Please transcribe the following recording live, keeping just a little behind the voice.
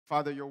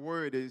Father, your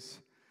word is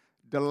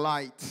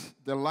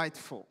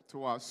delightful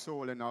to our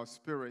soul and our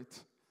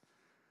spirit.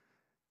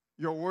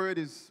 Your word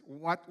is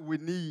what we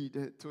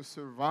need to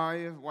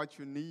survive, what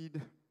you need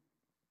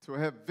to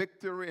have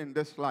victory in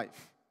this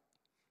life,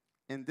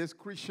 in this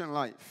Christian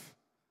life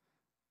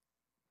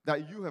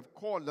that you have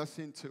called us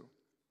into.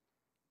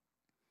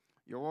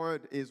 Your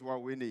word is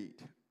what we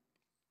need.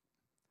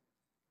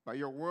 But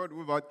your word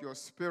without your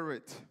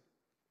spirit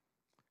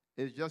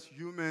is just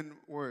human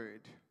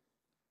word.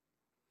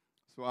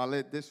 So I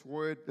let this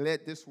word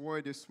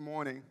this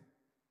morning,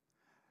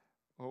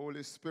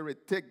 Holy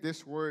Spirit, take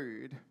this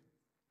word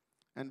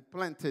and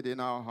plant it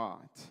in our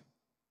heart.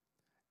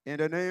 In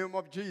the name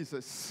of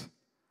Jesus,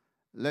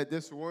 let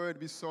this word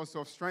be source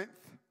of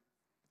strength,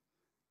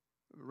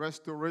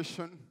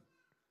 restoration,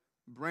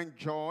 bring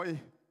joy,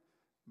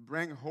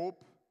 bring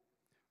hope,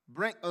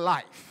 bring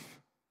life.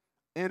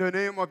 In the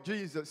name of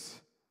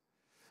Jesus,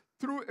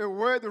 through a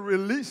word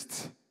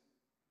released,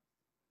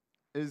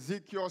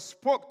 Ezekiel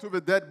spoke to the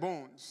dead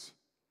bones,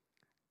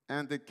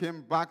 and they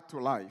came back to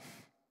life.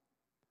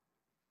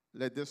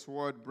 Let this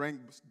word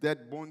bring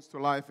dead bones to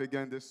life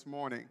again this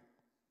morning.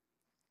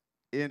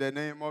 In the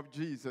name of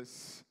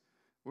Jesus,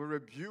 we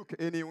rebuke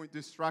any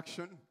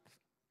distraction.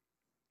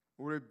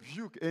 We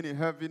rebuke any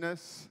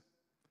heaviness.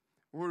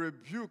 We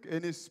rebuke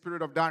any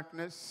spirit of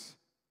darkness.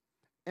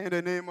 In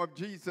the name of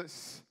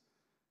Jesus,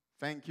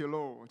 thank you,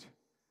 Lord.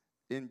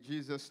 In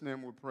Jesus'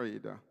 name we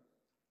prayed.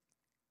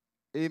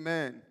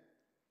 Amen.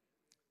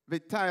 The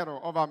title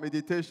of our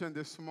meditation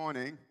this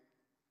morning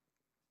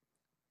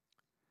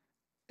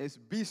is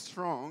Be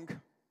Strong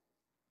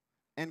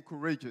and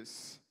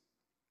Courageous.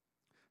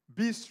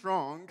 Be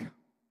strong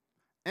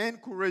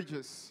and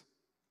courageous.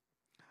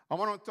 I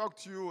want to talk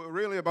to you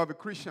really about the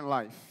Christian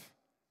life,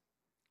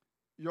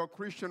 your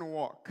Christian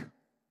walk.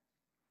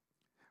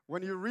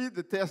 When you read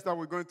the text that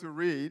we're going to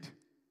read,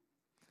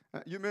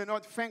 you may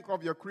not think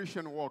of your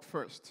Christian walk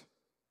first.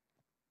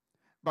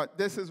 But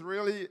this is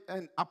really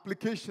an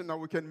application that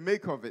we can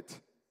make of it.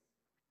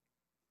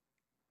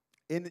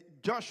 In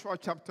Joshua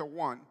chapter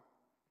 1,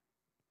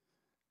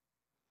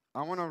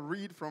 I want to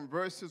read from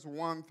verses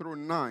 1 through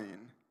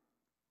 9.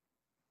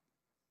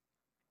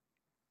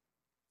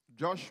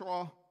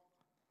 Joshua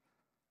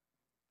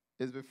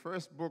is the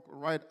first book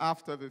right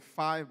after the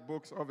 5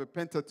 books of the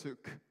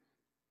Pentateuch.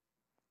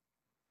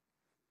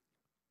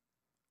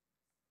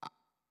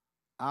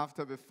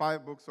 After the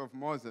 5 books of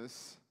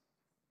Moses,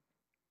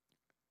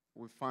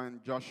 we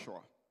find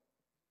Joshua.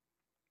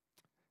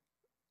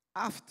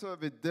 After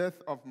the death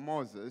of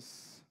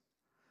Moses,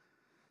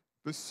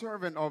 the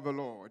servant of the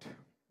Lord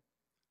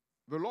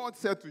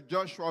said to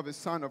Joshua the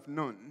son of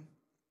Nun,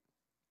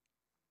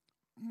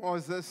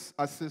 Moses'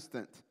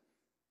 assistant,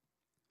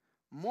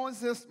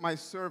 Moses, my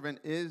servant,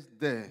 is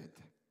dead.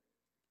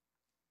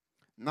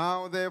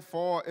 Now,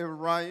 therefore,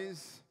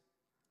 arise,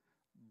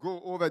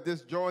 go over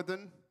this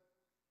Jordan,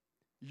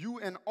 you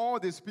and all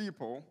these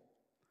people,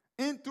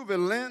 into the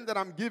land that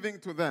I'm giving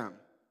to them,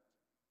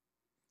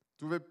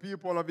 to the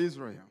people of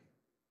Israel.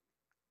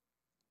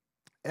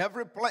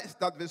 Every place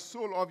that the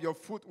sole of your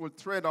foot will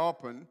tread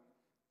upon,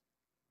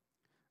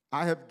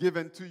 I have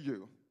given to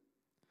you,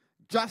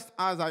 just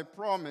as I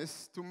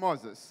promised to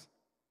Moses.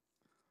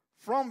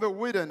 From the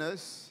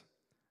wilderness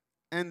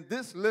and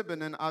this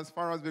Lebanon as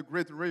far as the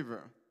great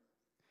river,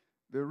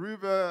 the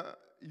river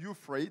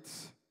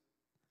Euphrates,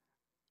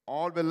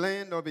 all the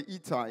land of the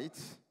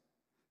Hittites,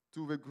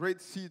 to the great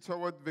sea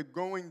toward the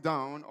going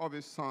down of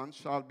the sun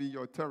shall be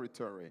your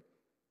territory.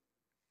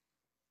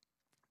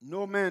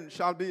 No man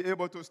shall be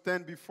able to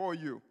stand before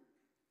you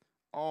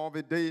all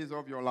the days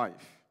of your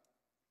life.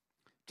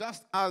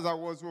 Just as I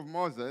was with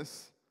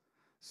Moses,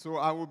 so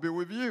I will be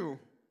with you.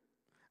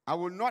 I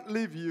will not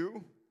leave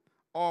you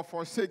or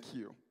forsake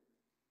you.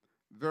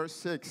 Verse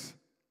 6.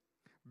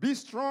 Be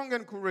strong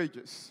and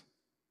courageous,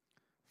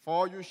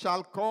 for you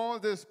shall cause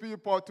this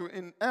people to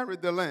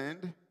inherit the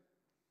land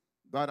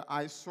that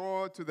I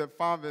swore to the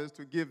fathers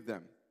to give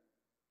them.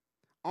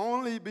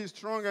 Only be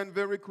strong and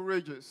very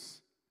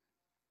courageous,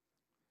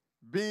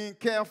 being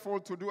careful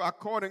to do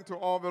according to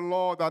all the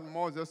law that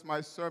Moses my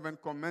servant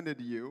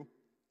commanded you.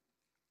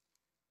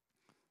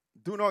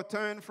 Do not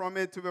turn from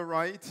it to the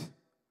right,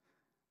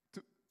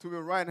 to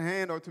the right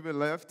hand or to the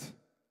left,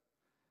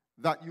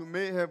 that you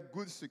may have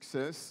good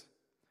success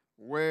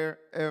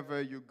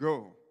wherever you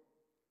go.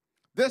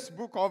 This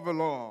book of the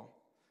law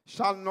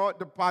shall not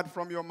depart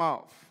from your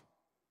mouth,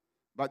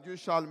 but you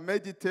shall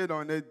meditate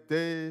on it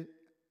day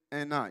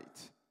and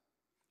night,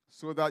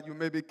 so that you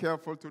may be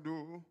careful to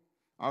do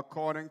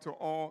according to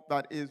all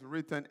that is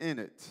written in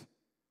it.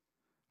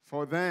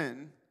 For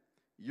then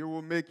you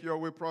will make your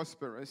way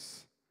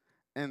prosperous,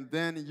 and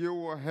then you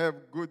will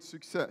have good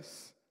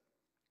success.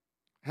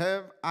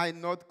 Have I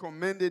not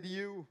commanded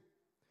you?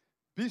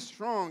 Be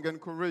strong and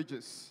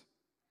courageous.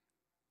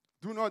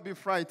 Do not be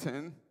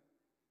frightened,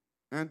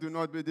 and do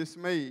not be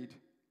dismayed,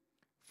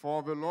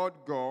 for the Lord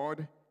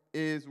God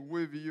is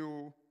with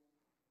you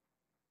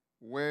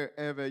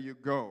wherever you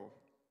go.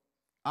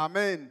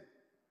 Amen.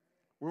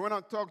 We want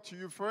to talk to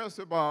you first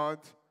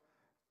about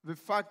the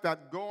fact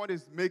that God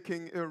is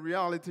making a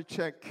reality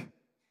check.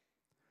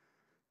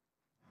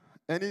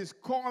 And he's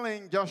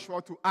calling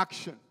Joshua to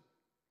action.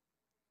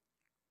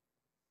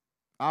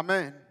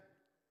 Amen.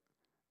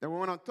 Then we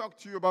want to talk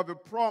to you about the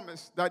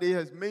promise that he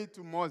has made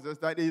to Moses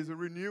that he is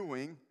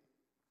renewing.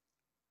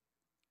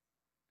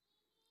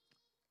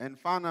 And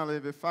finally,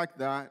 the fact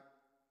that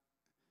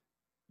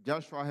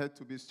Joshua had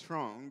to be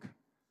strong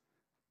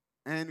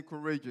and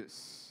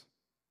courageous.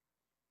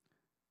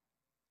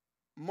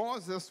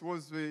 Moses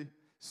was the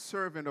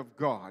servant of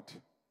God.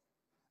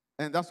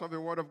 And that's what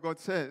the Word of God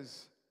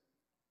says.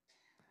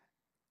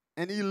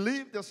 And he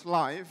lived this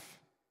life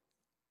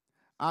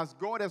as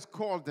God has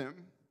called him.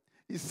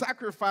 He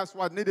sacrificed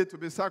what needed to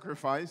be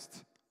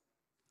sacrificed.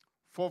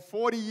 For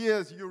 40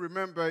 years, you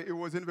remember, it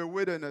was in the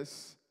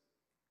wilderness,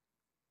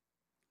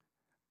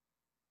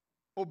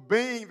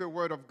 obeying the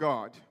Word of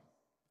God,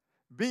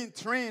 being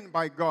trained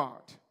by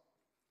God.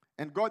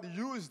 And God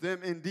used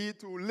them indeed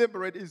to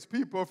liberate his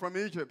people from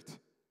Egypt.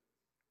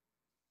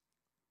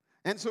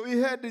 And so he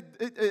had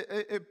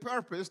a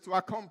purpose to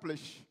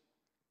accomplish.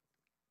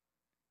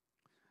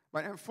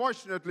 But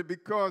unfortunately,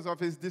 because of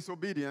his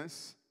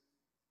disobedience,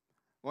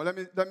 well,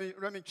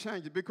 let me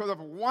change it. Because of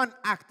one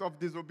act of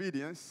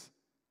disobedience,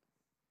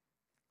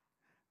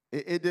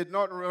 it did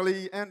not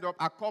really end up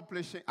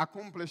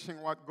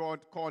accomplishing what God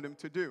called him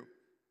to do.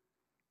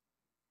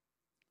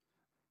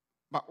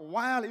 But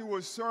while he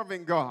was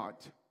serving God,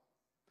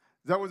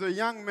 there was a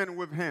young man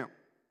with him.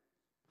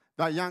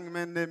 That young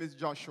man's name is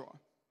Joshua.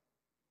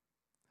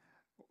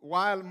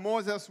 While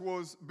Moses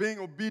was being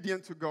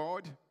obedient to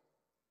God,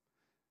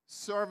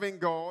 serving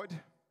God,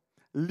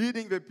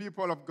 leading the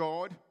people of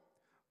God,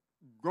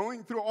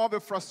 going through all the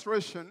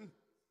frustration,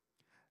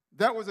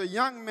 there was a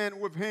young man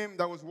with him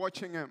that was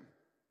watching him.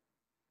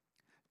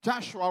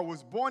 Joshua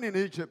was born in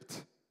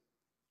Egypt.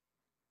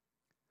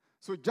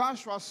 So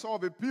Joshua saw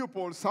the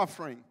people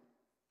suffering.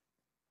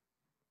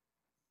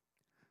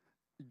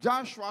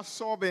 Joshua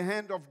saw the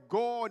hand of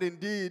God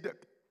indeed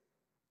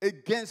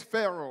against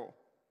Pharaoh.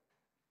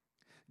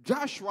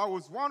 Joshua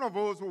was one of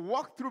those who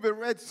walked through the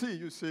Red Sea,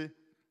 you see.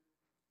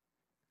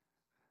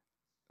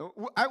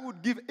 I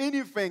would give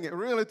anything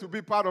really to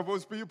be part of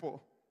those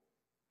people.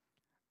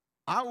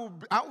 I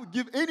would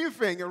give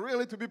anything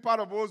really to be part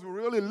of those who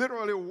really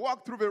literally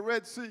walked through the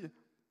Red Sea.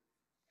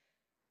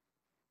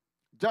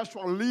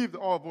 Joshua lived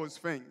all those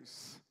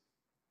things.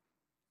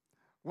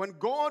 When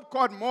God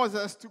called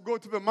Moses to go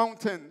to the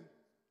mountain,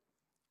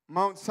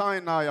 Mount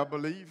Sinai, I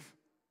believe,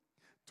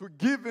 to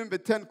give him the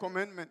 10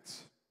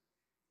 Commandments,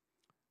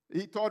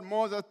 he told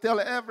Moses, tell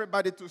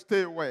everybody to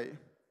stay away.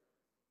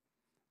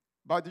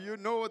 But do you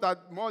know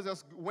that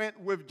Moses went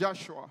with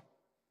Joshua?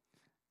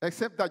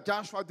 Except that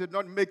Joshua did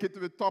not make it to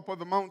the top of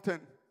the mountain.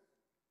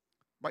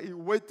 But he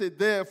waited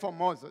there for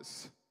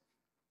Moses.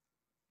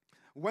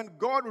 When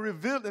God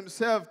revealed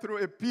himself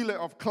through a pillar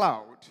of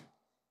cloud,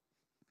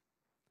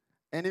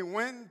 and he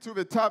went to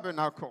the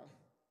tabernacle,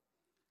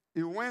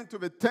 he went to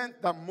the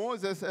tent that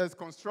Moses has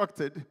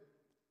constructed,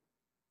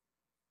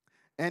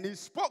 and he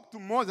spoke to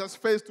Moses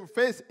face to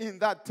face in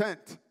that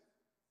tent.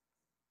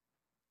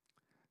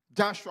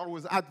 Joshua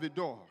was at the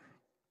door.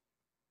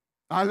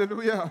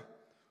 Hallelujah.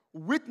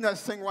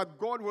 Witnessing what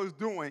God was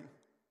doing.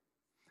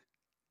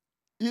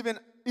 Even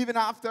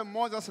after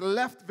Moses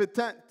left the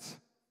tent,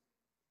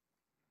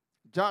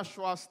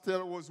 Joshua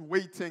still was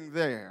waiting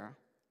there.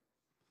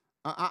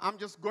 I'm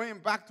just going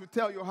back to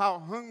tell you how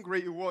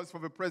hungry he was for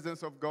the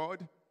presence of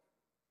God.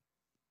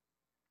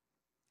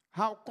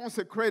 How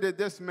consecrated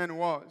this man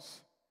was.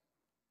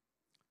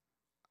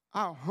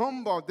 How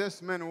humble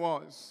this man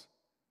was.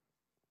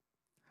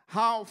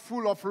 How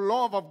full of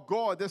love of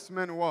God this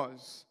man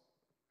was.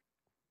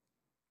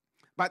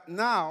 But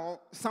now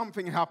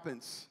something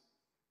happens.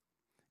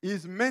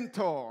 His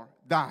mentor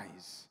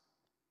dies.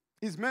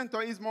 His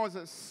mentor is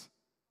Moses.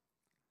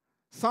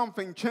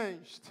 Something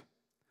changed.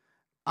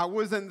 I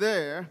wasn't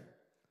there,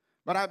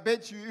 but I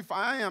bet you if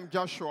I am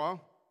Joshua,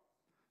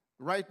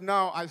 right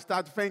now I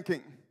start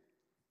thinking,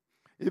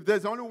 if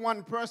there's only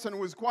one person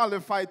who is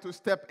qualified to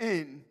step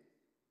in,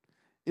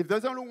 if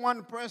there's only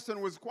one person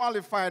who is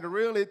qualified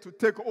really to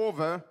take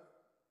over,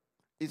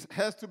 it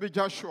has to be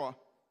Joshua.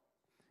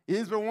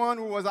 He's the one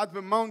who was at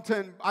the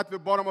mountain, at the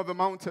bottom of the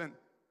mountain.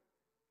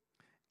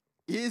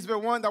 He's the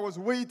one that was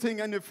waiting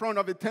in the front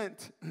of the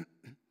tent.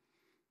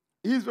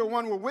 He's the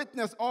one who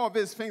witnessed all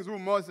these things with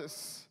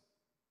Moses.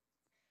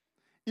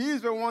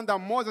 He's the one that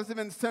Moses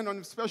even sent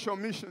on special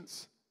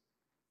missions.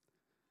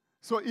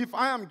 So if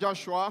I am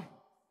Joshua,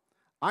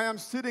 I am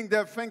sitting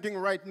there thinking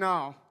right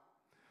now,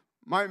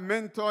 my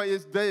mentor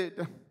is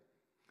dead.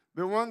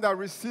 The one that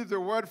received the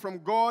word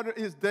from God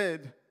is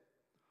dead.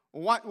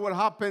 What will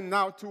happen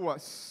now to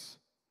us?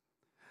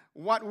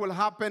 What will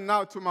happen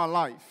now to my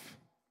life?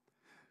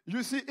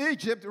 You see,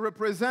 Egypt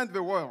represents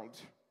the world.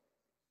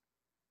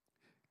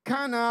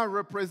 Canaan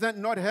represents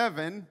not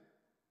heaven.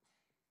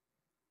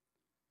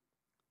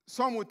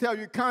 Some will tell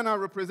you Canaan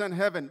represents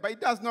heaven, but it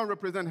does not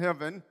represent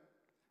heaven.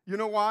 You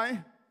know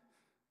why?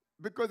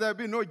 Because there will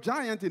be no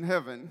giant in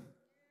heaven.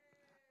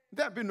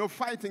 There will be no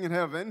fighting in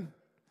heaven.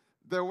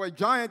 There were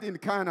giants in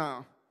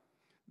Canaan.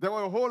 There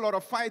were a whole lot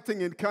of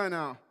fighting in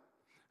Canaan.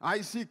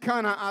 I see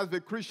Canaan as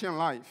the Christian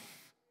life.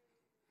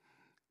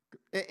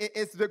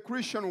 It's the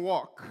Christian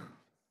walk.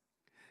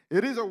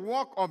 It is a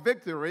walk of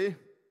victory.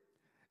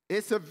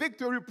 It's a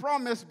victory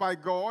promised by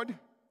God,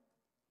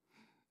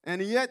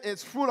 and yet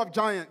it's full of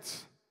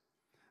giants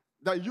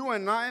that you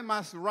and I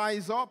must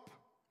rise up,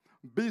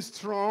 be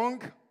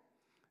strong,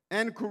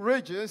 and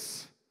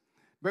courageous,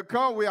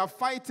 because we are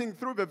fighting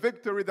through the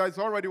victory that is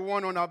already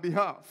won on our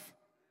behalf.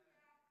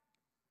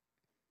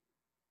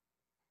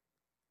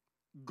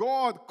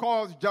 God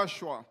calls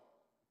Joshua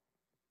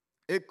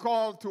a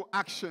call to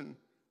action.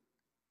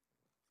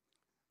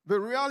 The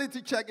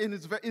reality check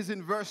is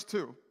in verse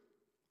 2.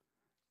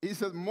 He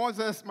says,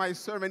 Moses, my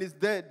servant, is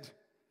dead.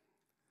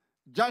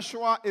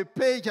 Joshua, a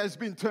page has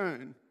been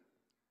turned.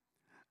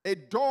 A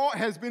door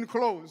has been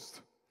closed.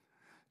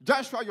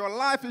 Joshua, your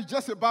life is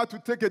just about to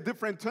take a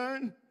different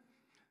turn.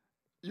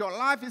 Your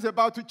life is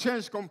about to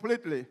change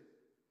completely.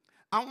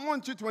 I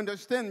want you to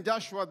understand,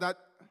 Joshua, that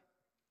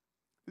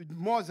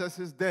Moses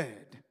is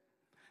dead.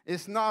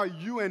 It's now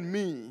you and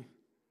me.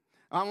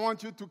 I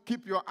want you to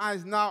keep your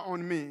eyes now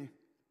on me.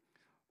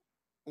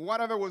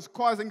 Whatever was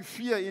causing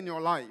fear in your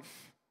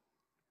life,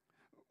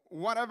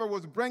 whatever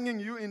was bringing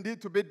you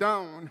indeed to be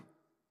down,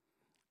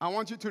 I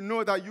want you to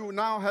know that you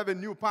now have a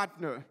new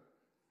partner.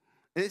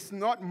 It's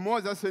not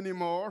Moses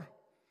anymore,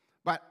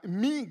 but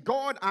me,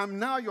 God, I'm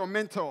now your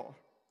mentor.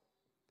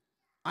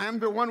 I am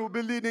the one who will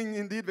be leading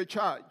indeed the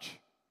charge.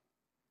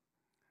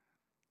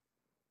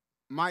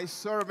 My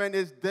servant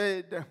is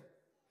dead,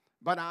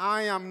 but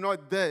I am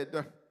not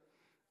dead.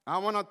 I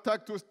want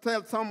to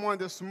tell someone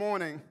this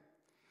morning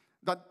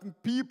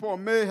that people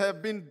may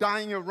have been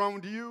dying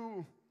around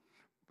you.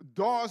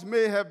 Doors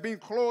may have been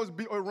closed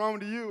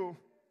around you.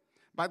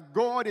 But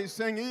God is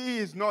saying He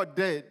is not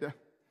dead.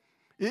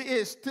 He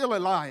is still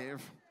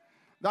alive.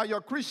 That your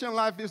Christian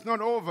life is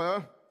not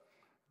over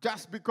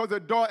just because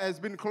the door has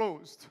been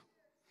closed.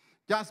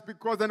 Just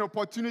because an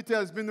opportunity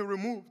has been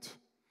removed.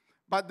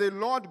 But the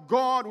Lord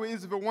God, who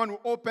is the one who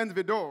opens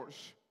the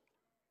doors,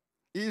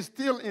 He is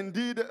still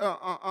indeed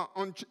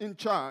in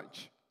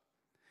charge.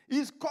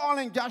 He's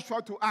calling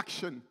Joshua to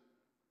action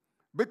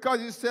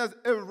because He says,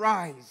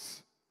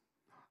 arise,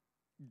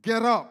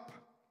 get up,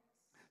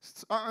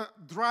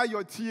 dry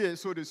your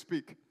tears, so to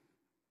speak.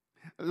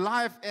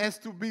 Life has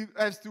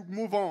to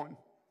move on.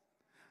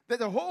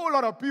 There's a whole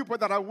lot of people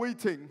that are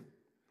waiting.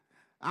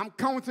 I'm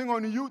counting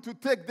on you to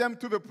take them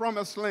to the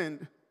promised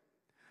land.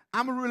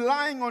 I'm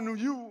relying on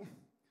you.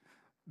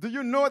 Do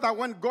you know that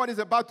when God is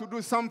about to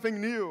do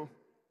something new,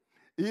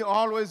 He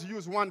always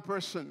uses one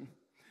person?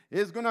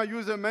 He's going to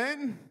use a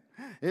man.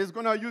 He's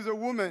going to use a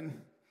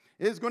woman.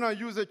 He's going to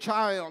use a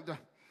child.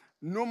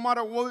 No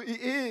matter what it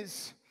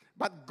is.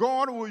 But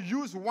God will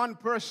use one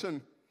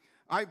person.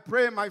 I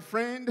pray, my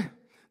friend,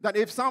 that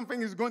if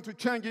something is going to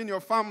change in your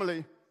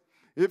family,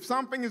 if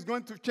something is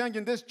going to change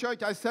in this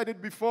church, I said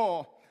it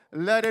before,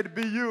 let it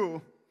be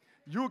you.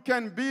 You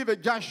can be the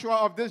Joshua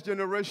of this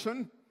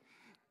generation.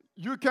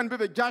 You can be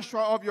the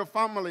Joshua of your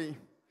family.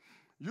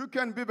 You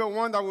can be the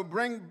one that will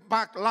bring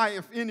back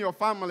life in your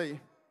family.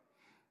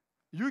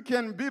 You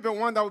can be the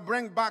one that will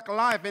bring back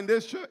life in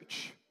this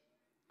church.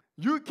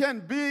 You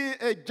can be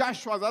a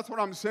Joshua, that's what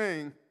I'm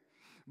saying.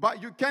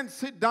 But you can't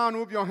sit down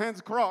with your hands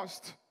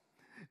crossed.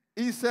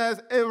 He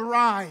says,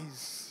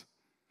 arise.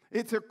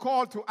 It's a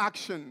call to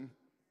action.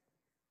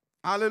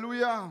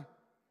 Hallelujah.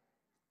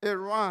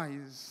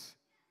 Arise.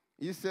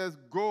 He says,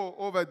 go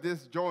over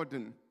this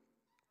Jordan.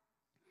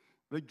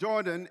 The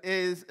Jordan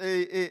is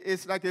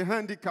it's like a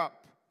handicap.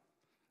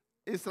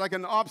 It's like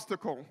an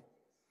obstacle.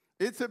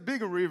 It's a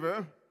big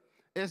river.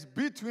 It's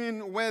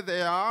between where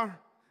they are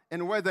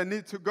and where they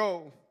need to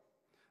go.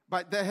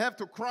 But they have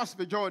to cross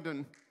the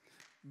Jordan.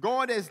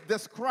 God has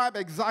described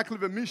exactly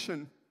the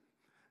mission.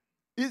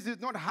 He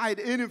did not hide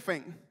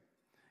anything.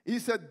 He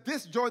said,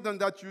 this Jordan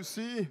that you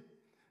see,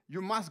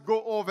 you must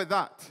go over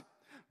that.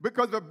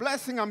 Because the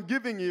blessing I'm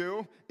giving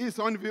you is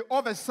on the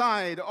other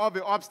side of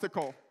the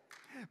obstacle.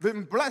 The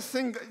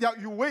blessing that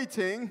you're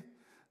waiting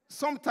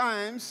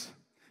sometimes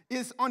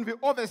is on the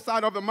other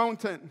side of the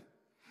mountain.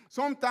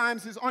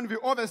 Sometimes it's on the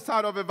other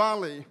side of the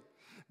valley.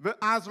 But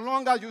as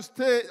long as you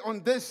stay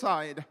on this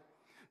side,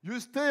 you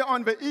stay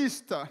on the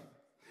east,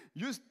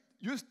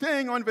 you're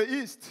staying on the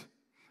east,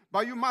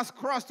 but you must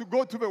cross to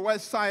go to the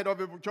west side of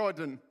the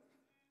Jordan.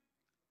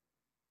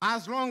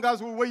 As long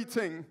as we're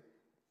waiting,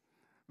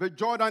 the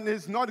Jordan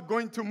is not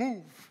going to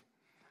move.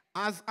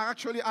 As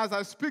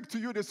I speak to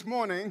you this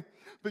morning,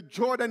 the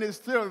Jordan is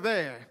still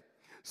there.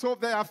 So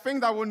there are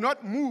things that will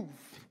not move,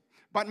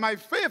 but my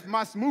faith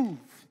must move.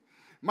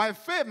 My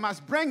faith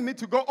must bring me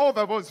to go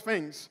over those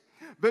things.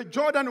 The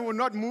Jordan will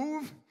not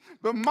move.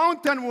 The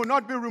mountain will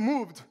not be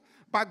removed.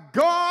 But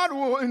God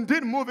will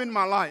indeed move in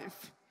my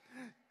life.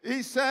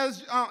 He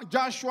says,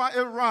 Joshua,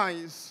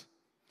 arise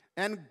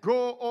and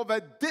go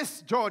over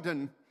this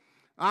Jordan.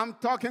 I'm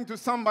talking to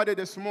somebody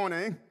this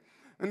morning,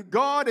 and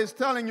God is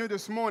telling you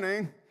this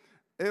morning,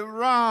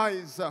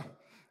 arise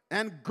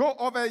and go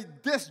over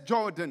this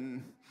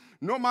Jordan.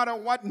 No matter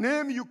what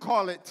name you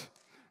call it,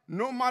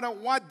 no matter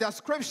what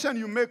description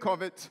you make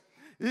of it,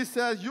 he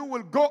says you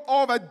will go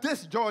over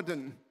this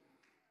Jordan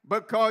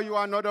because you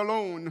are not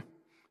alone.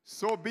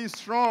 So be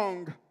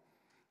strong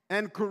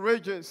and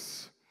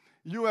courageous.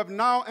 You have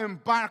now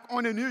embarked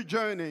on a new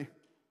journey.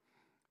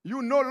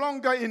 You're no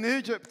longer in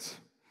Egypt.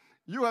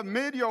 You have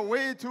made your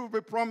way to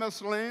the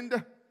promised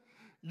land.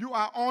 You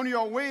are on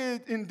your way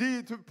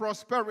indeed to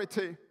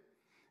prosperity.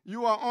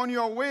 You are on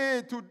your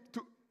way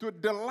to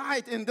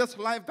delight in this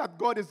life that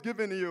God has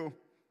given you.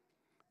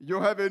 You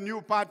have a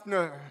new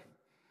partner.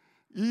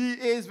 He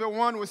is the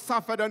one who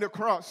suffered on the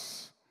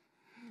cross.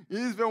 He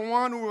is the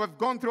one who has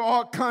gone through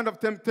all kinds of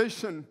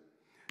temptation.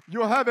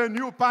 You have a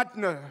new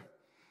partner.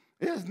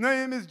 His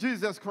name is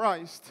Jesus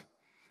Christ.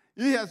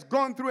 He has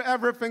gone through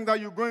everything that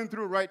you're going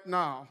through right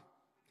now.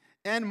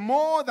 And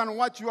more than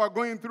what you are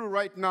going through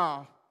right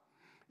now.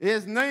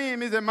 His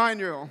name is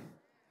Emmanuel.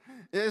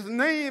 His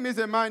name is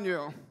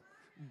Emmanuel.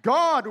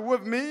 God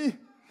with me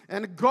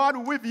and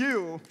God with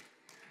you.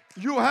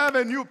 You have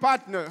a new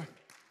partner.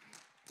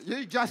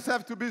 You just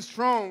have to be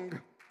strong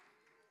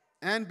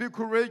and be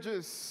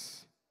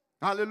courageous.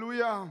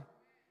 Hallelujah.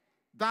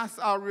 That's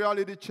our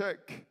reality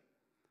check.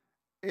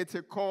 It's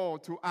a call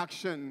to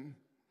action.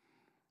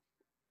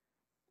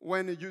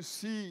 When you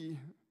see,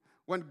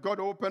 when God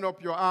opens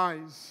up your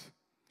eyes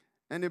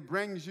and it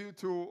brings you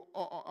to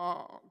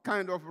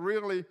kind of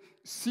really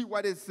see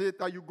what is it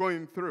that you're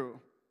going through,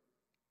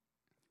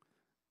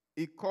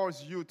 it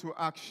calls you to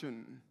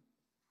action.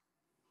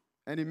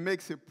 And it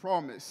makes a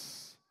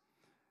promise.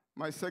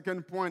 My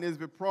second point is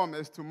the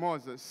promise to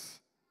Moses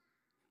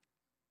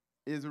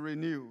is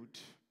renewed.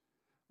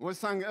 We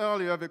sang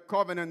earlier the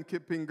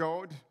covenant-keeping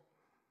God,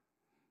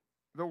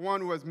 the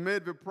one who has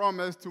made the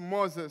promise to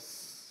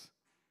Moses.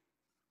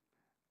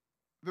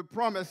 The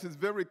promise is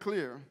very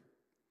clear.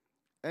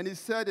 And he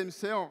said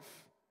himself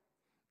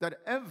that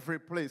every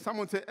place,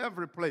 someone say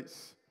every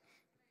place.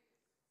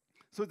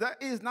 So there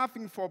is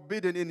nothing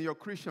forbidden in your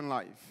Christian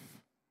life.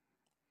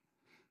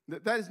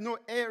 There is no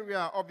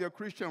area of your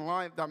Christian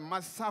life that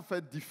must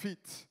suffer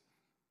defeat.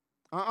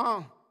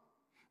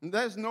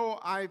 There's no,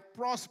 I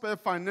prosper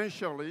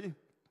financially,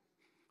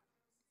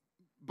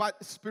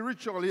 but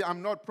spiritually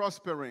I'm not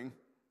prospering.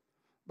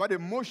 But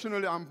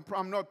emotionally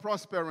I'm not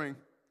prospering.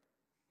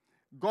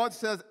 God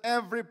says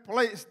every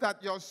place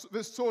that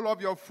the sole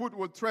of your foot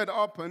will tread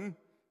upon,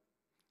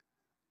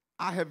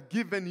 I have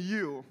given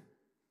you.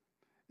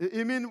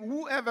 I mean,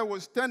 whoever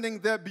was standing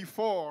there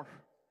before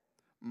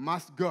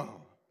must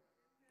go.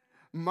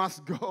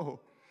 Must go.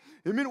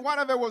 I mean,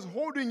 whatever was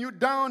holding you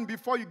down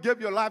before you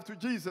gave your life to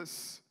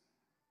Jesus,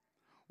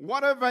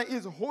 whatever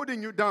is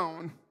holding you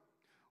down,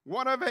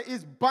 whatever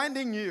is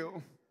binding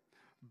you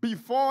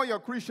before your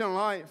Christian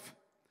life,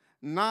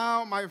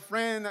 now, my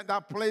friend,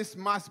 that place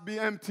must be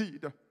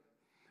emptied.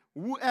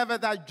 Whoever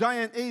that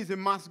giant is, it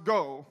must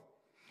go.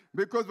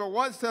 Because the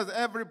word says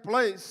every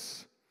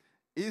place,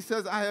 he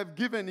says, I have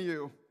given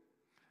you.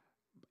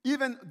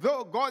 Even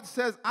though God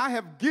says, I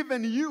have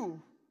given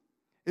you,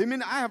 I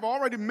mean, I have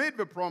already made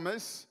the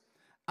promise.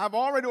 I've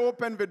already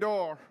opened the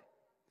door.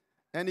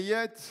 And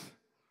yet,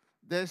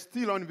 they're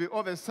still on the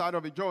other side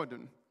of the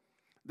Jordan.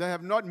 They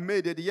have not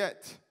made it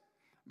yet.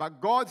 But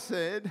God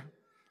said,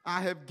 I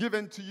have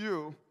given to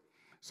you.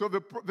 So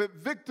the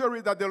victory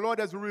that the Lord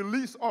has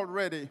released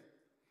already,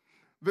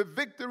 the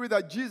victory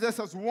that Jesus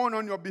has won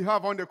on your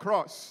behalf on the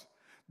cross,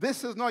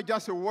 this is not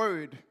just a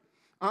word.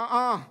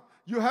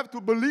 You have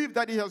to believe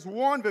that he has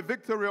won the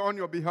victory on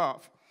your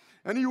behalf.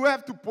 And you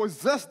have to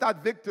possess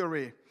that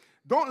victory.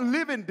 Don't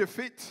live in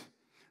defeat.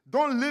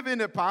 Don't live in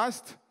the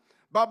past,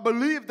 but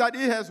believe that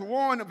he has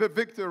won the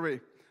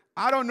victory.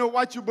 I don't know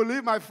what you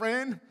believe, my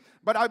friend,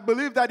 but I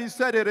believe that he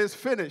said it is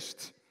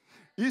finished.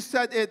 He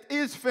said it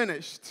is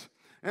finished.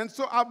 And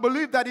so I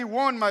believe that he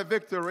won my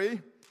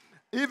victory,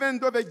 even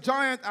though the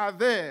giants are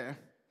there,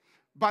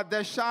 but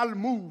they shall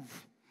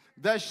move.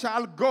 They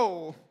shall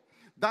go.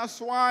 That's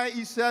why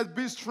he says,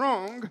 be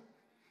strong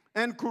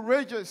and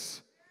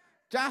courageous.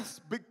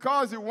 Just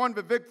because he won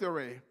the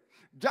victory,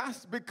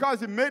 just because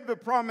he made the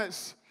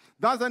promise,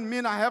 doesn't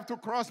mean I have to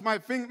cross my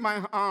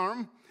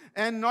arm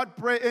and not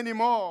pray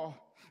anymore,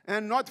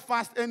 and not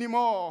fast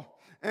anymore,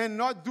 and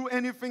not do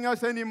anything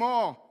else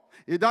anymore.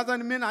 It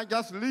doesn't mean I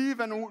just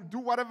leave and do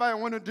whatever I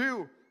want to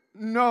do.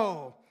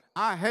 No,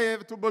 I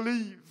have to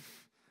believe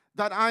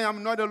that I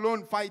am not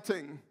alone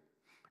fighting,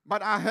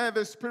 but I have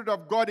a Spirit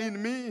of God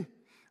in me.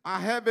 I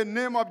have a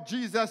name of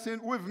Jesus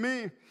with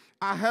me.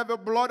 I have the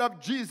blood of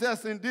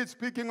Jesus indeed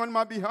speaking on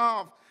my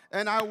behalf,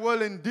 and I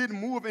will indeed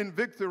move in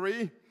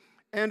victory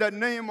in the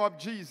name of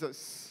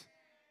Jesus.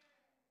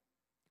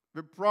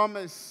 The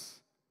promise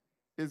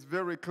is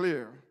very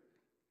clear.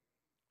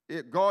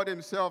 God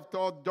himself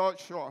told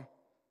Joshua,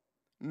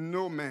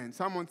 no man.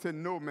 Someone said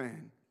no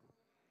man.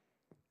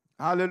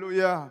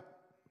 Hallelujah.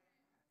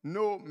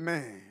 No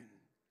man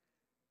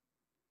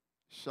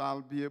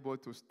shall be able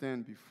to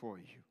stand before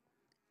you.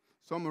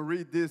 Some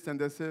read this and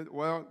they said,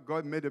 well,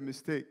 God made a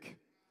mistake.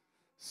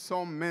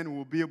 Some men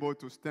will be able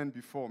to stand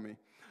before me.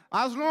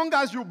 As long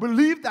as you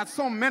believe that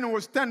some men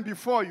will stand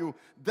before you,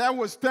 they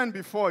will stand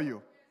before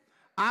you.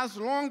 As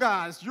long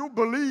as you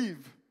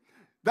believe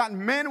that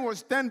men will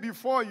stand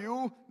before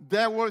you,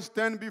 they will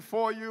stand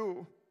before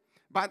you.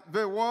 But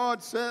the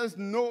word says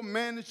no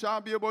man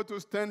shall be able to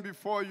stand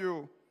before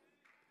you.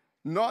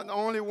 Not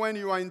only when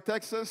you are in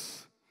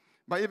Texas,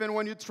 but even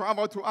when you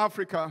travel to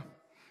Africa,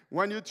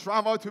 when you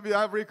travel to the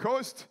Ivory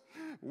Coast,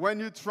 when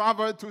you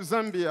travel to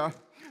Zambia,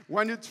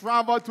 when you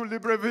travel to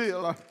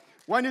Libreville,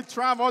 when you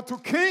travel to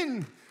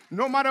King,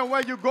 no matter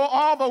where you go,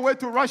 all the way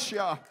to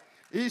Russia,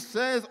 he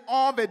says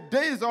all the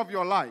days of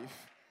your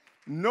life,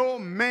 no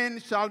man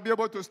shall be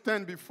able to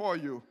stand before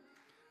you.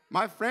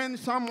 My friend,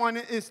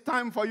 it's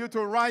time for you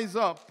to rise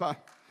up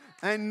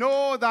and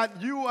know that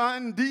you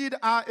indeed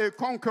are a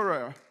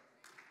conqueror.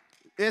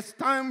 It's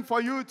time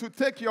for you to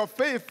take your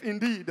faith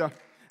indeed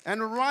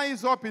and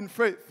rise up in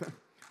faith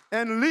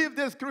and live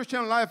this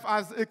Christian life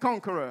as a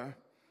conqueror.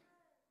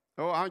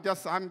 Oh, I'm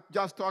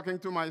just talking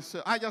to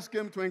myself. I just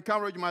came to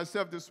encourage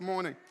myself this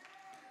morning.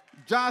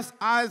 Just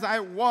as I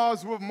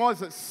was with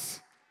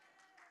Moses.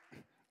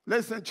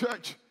 Listen,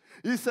 church.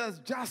 He says,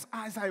 just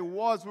as I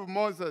was with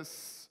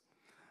Moses.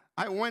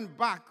 I went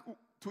back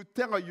to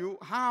tell you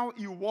how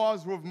he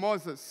was with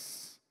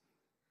Moses.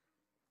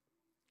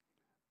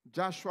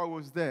 Joshua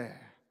was there.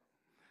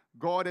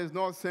 God is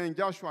not saying,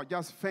 Joshua,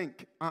 just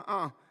think.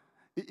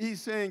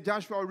 He's saying,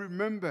 Joshua,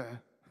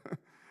 remember.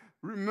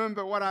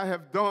 Remember what I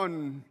have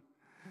done.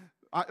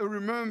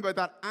 Remember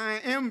that I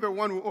am the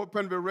one who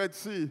opened the Red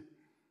Sea.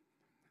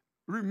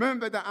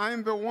 Remember that I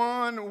am the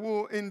one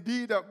who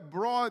indeed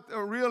brought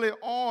really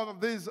all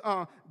of this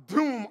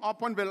doom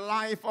upon the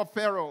life of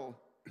Pharaoh.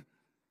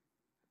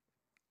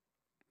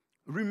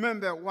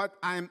 Remember what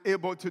I am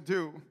able to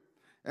do.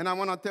 And I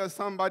want to tell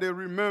somebody,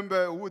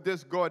 remember who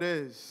this God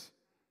is.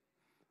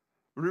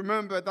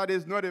 Remember that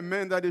he's not a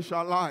man that he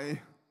shall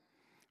lie.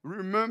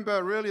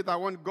 Remember really that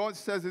when God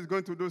says he's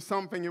going to do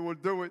something, he will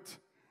do it.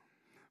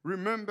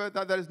 Remember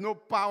that there is no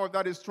power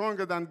that is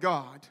stronger than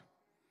God.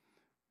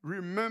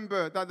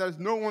 Remember that there is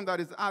no one that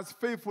is as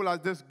faithful as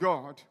this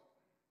God.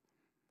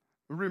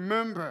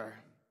 Remember.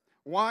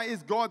 Why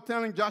is God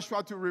telling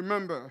Joshua to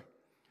remember?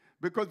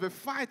 Because the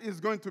fight is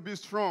going to be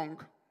strong.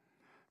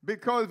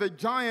 Because the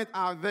giants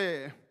are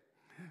there.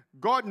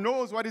 God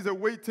knows what is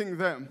awaiting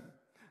them.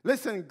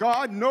 Listen,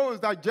 God knows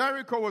that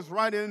Jericho was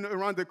right in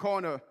around the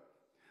corner.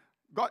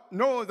 God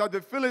knows that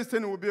the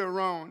Philistine will be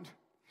around.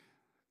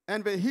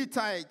 And the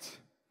Hittite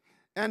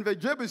and the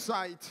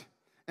Jebusite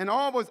and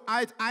all those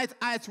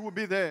ites will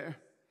be there.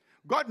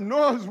 God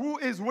knows who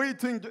is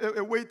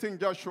awaiting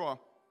Joshua.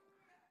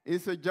 He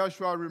said,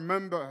 Joshua,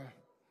 remember.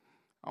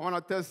 I want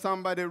to tell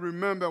somebody,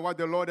 remember what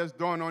the Lord has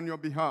done on your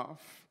behalf.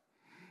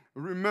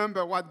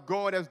 Remember what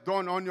God has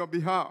done on your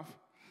behalf.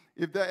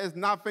 If there is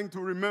nothing to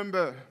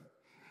remember,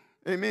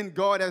 amen,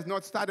 God has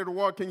not started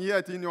working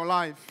yet in your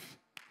life.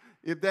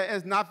 If there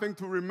is nothing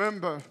to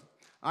remember,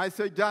 I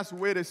say just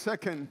wait a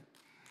second.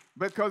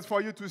 Because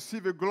for you to see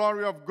the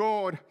glory of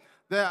God,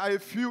 there are a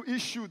few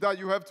issues that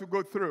you have to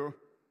go through.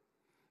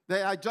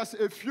 There are just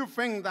a few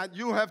things that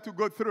you have to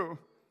go through.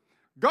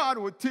 God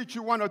will teach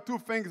you one or two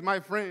things, my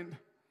friend.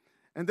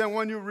 And then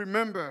when you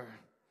remember,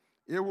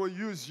 it will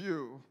use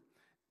you.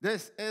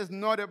 This is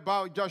not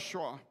about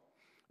Joshua.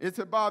 It's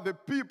about the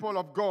people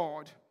of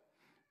God.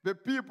 The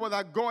people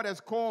that God has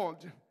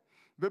called.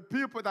 The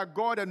people that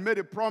God had made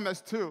a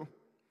promise to.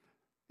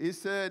 He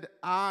said,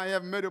 I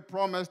have made a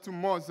promise to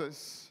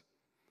Moses,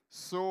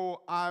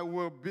 so I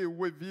will be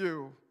with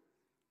you.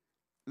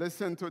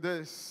 Listen to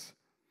this.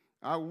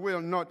 I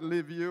will not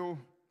leave you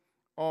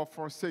or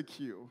forsake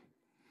you.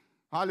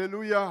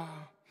 Hallelujah.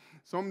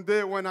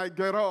 Someday when I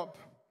get up,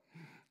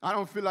 I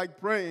don't feel like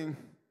praying.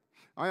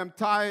 I am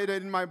tired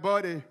in my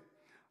body.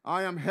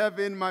 I am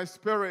heavy in my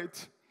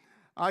spirit.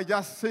 I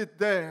just sit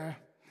there.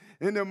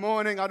 In the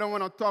morning, I don't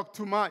want to talk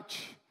too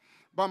much,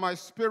 but my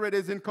spirit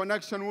is in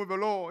connection with the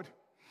Lord.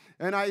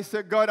 And I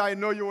say, God, I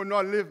know you will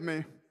not leave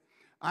me.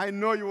 I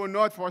know you will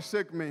not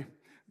forsake me.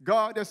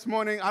 God, this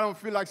morning, I don't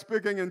feel like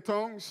speaking in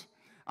tongues.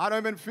 I don't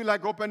even feel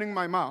like opening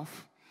my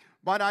mouth.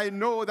 But I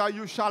know that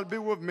you shall be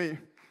with me.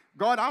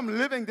 God, I'm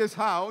leaving this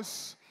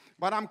house,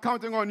 but I'm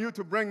counting on you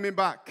to bring me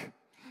back.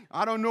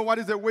 I don't know what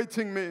is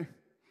awaiting me.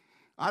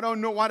 I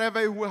don't know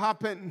whatever will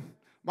happen,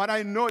 but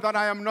I know that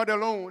I am not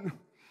alone.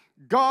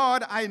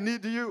 God, I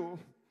need you.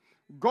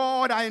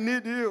 God, I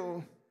need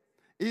you.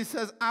 He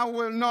says, I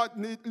will not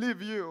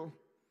leave you,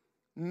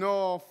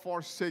 nor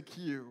forsake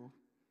you.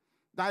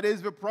 That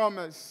is the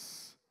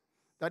promise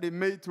that he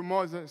made to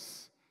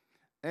Moses.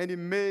 And he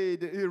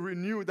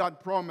renewed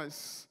that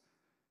promise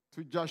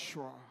to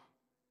Joshua.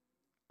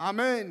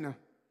 Amen.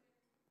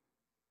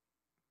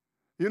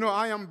 You know,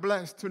 I am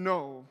blessed to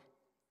know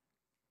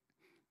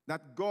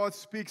that God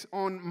speaks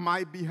on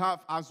my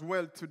behalf as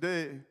well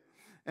today.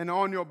 And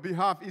on your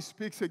behalf, he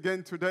speaks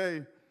again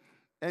today.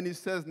 And he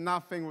says,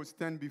 nothing will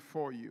stand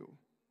before you.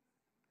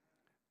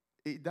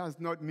 It does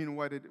not mean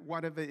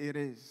whatever it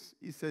is.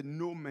 He said,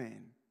 no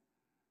man.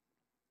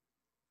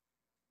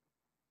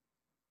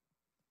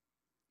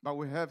 But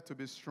we have to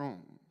be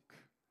strong.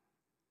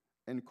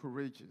 and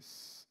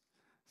courageous.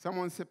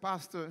 Someone said,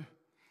 Pastor,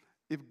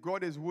 if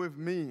God is with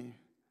me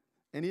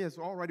and he has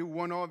already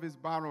won all of his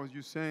battles,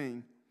 you're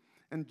saying,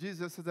 and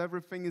Jesus says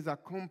everything is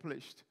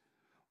accomplished,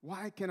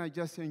 why can't I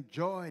just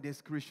enjoy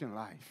this Christian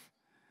life?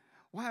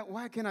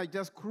 Why can't I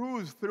just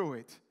cruise through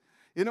it?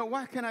 You know,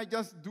 why can't I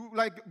just do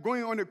like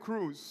going on a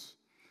cruise?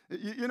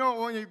 You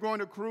know, when you go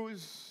on a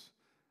cruise,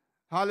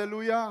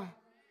 hallelujah,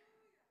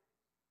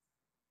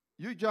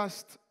 you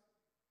just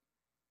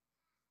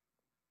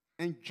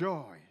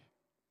enjoy.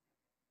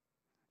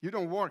 You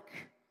don't work.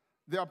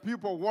 There are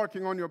people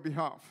working on your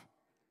behalf.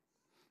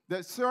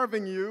 They're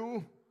serving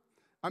you.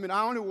 I mean,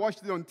 I only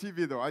watched it on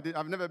TV, though.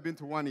 I've never been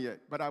to one yet,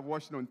 but I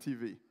watched it on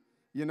TV.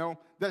 You know,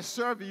 they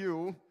serve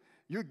you.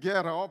 You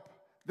get up.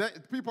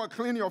 People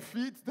clean your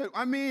feet.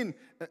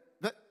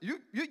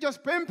 You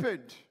just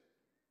pampered.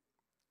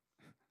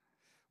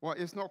 Well,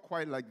 it's not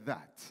quite like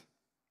that.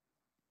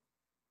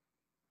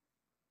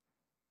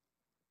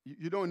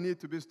 You don't need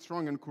to be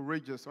strong and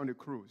courageous on a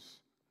cruise.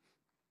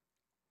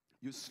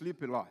 You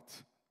sleep a lot.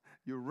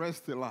 You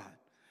rest a lot.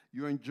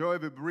 You enjoy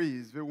the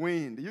breeze, the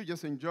wind. You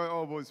just enjoy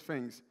all those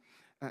things.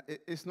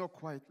 It's not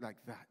quite like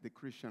that, the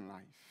Christian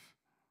life.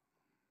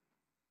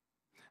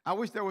 I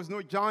wish there was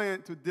no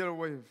giant to deal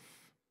with.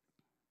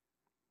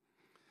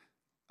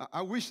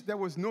 I wish there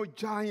was no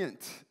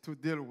giant to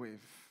deal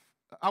with.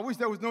 I wish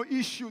there was no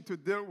issue to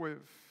deal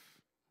with.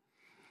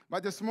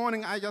 But this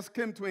morning, I just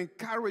came to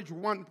encourage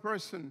one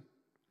person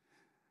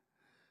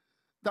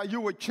that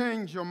you will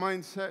change your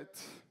mindset.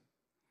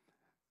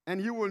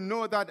 And you will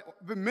know that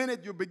the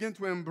minute you begin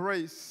to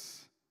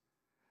embrace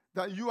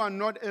that you are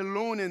not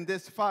alone in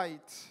this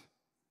fight,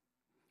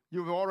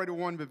 you've already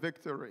won the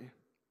victory.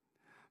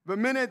 The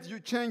minute you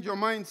change your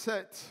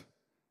mindset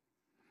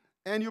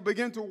and you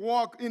begin to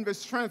walk in the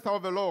strength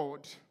of the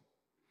Lord,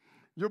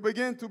 you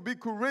begin to be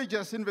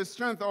courageous in the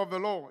strength of the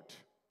Lord,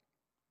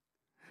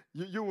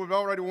 you will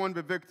already won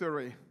the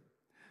victory.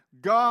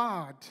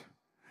 God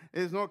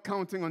is not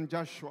counting on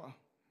Joshua.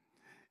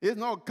 He's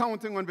not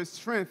counting on the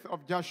strength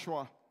of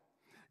Joshua.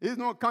 He's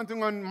not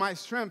counting on my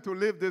strength to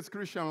live this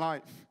Christian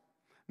life.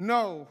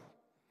 No.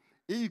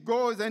 He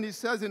goes and he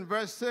says in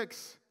verse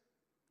 6,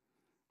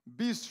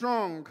 be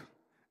strong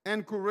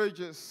and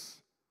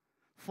courageous,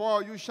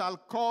 for you shall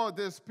call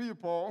this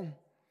people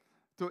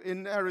to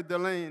inherit the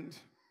land.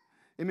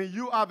 I mean,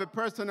 you are the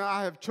person that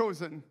I have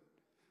chosen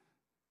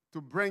to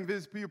bring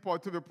these people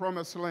to the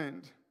promised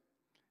land.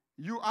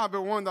 You are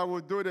the one that will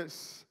do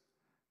this.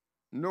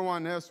 No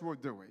one else will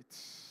do it.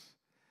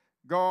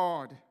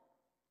 God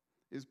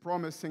is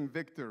promising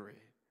victory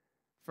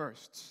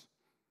first.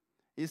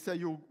 He said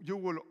you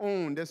will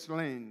own this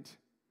land.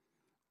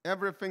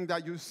 Everything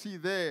that you see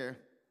there,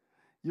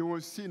 you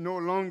will see no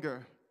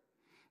longer.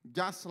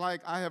 Just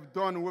like I have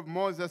done with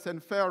Moses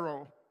and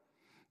Pharaoh.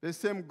 The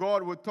same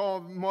God who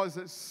told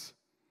Moses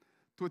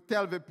to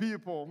tell the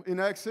people in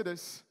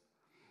Exodus.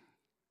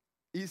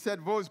 He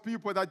said, those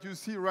people that you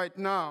see right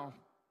now,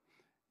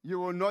 you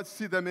will not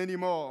see them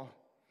anymore.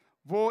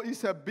 Though he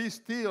said, be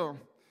still,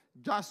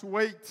 just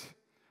wait,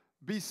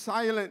 be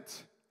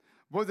silent.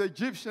 Those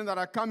Egyptians that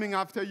are coming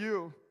after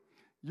you,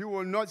 you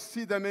will not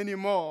see them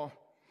anymore.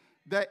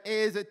 There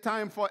is a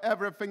time for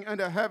everything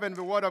under heaven,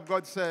 the word of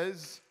God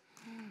says.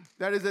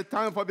 There is a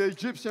time for the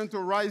Egyptian to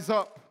rise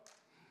up.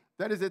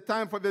 There is a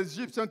time for the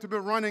Egyptian to be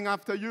running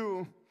after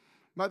you.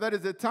 But there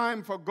is a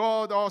time for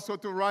God also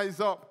to rise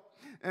up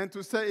and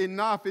to say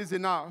enough is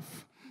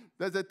enough.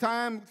 There's a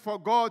time for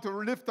God to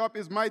lift up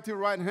his mighty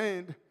right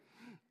hand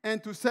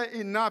and to say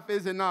enough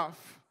is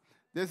enough.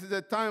 This is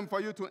a time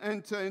for you to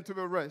enter into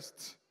the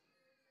rest.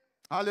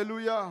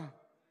 Hallelujah.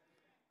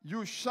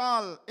 You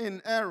shall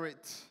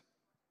inherit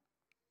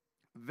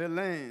the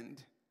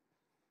land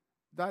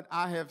that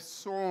I have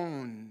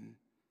sown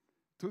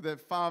to their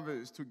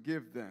fathers to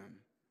give them.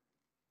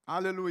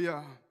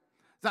 Hallelujah.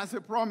 That's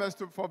a promise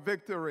for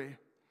victory.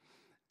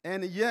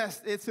 And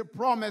yes, it's a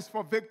promise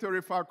for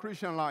victory for our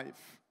Christian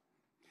life.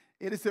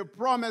 It is a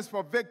promise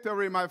for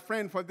victory, my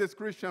friend, for this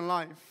Christian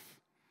life.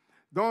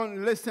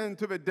 Don't listen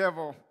to the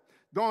devil.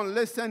 Don't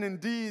listen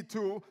indeed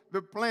to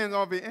the plans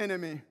of the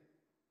enemy.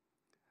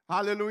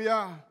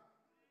 Hallelujah.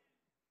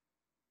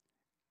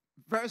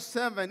 Verse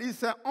 7, he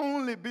said,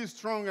 only be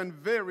strong and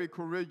very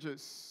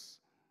courageous.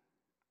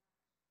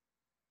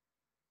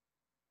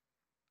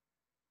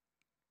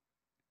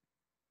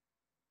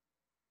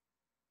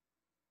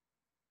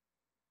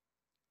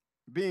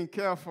 Being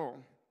careful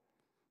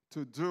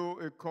to do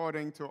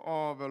according to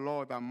all the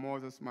law that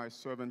Moses, my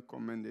servant,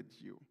 commanded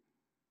you.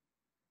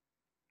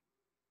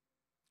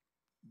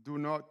 Do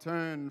not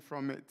turn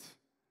from it.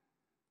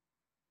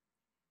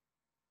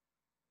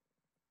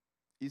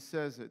 He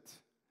says it.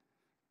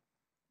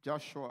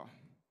 Joshua,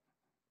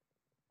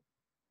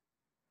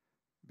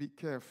 be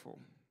careful,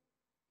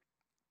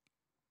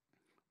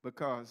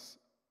 because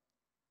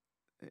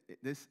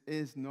this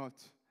is not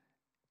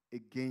a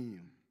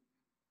game.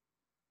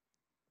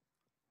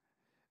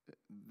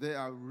 There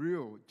are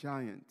real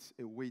giants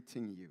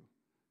awaiting you.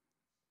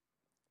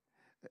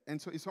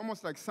 And so it's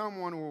almost like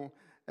someone who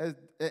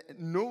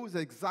knows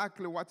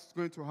exactly what's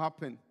going to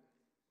happen.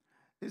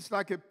 It's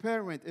like a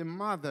parent, a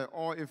mother,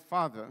 or a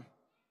father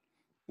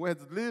who has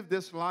lived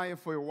this life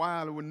for a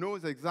while, who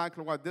knows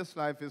exactly what this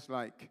life is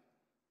like.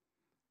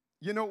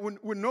 You know,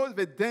 who knows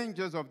the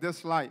dangers of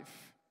this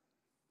life.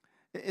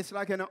 It's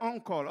like an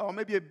uncle or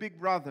maybe a big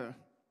brother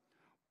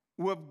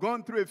who have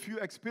gone through a few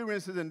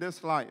experiences in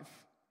this life,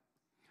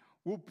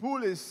 who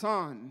pull his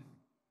son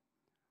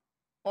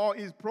or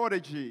his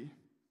prodigy,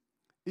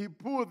 he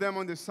pull them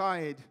on the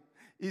side,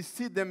 he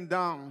sit them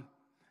down,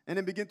 and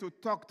then begin to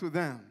talk to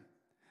them,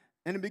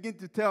 and begin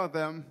to tell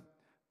them,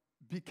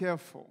 be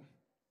careful,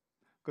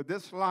 because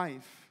this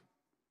life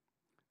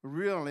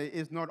really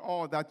is not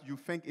all that you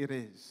think it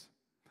is.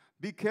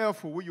 Be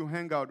careful who you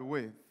hang out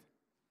with.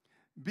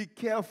 Be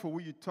careful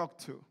who you talk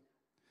to.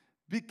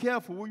 Be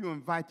careful who you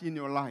invite in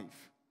your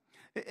life.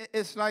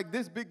 It's like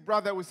this big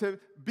brother will say,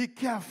 be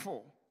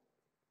careful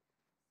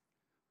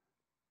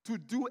to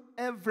do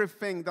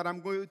everything that I'm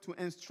going to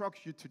instruct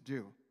you to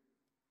do.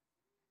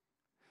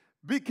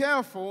 Be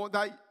careful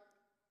that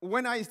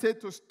when I say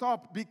to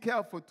stop, be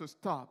careful to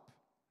stop.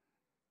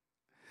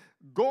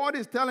 God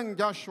is telling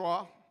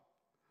Joshua,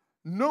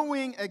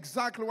 knowing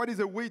exactly what is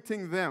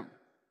awaiting them.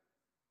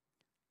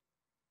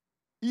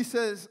 He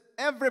says,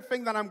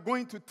 everything that I'm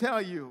going to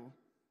tell you,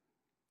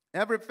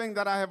 everything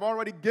that I have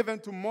already given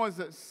to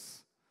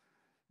Moses,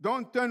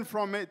 don't turn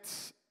from it,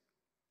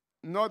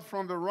 not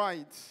from the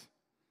right,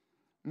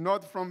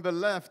 not from the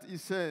left, he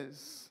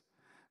says.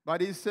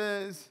 But he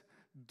says,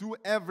 do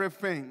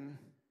everything.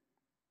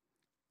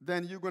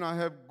 Then you're going to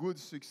have good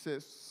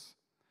success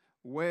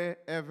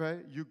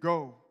wherever you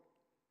go.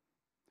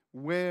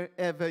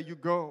 Wherever you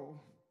go.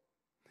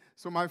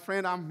 So my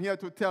friend, I'm here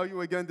to tell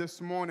you again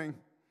this morning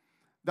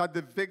that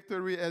the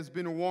victory has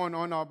been won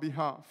on our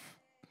behalf.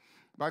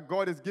 But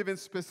God is giving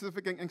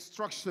specific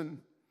instruction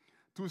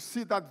to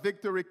see that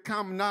victory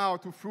come now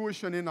to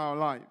fruition in our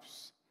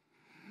lives.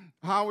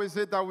 How is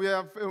it that we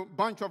have a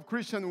bunch of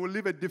Christians who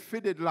live a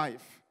defeated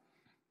life?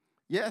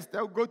 Yes,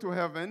 they'll go to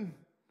heaven.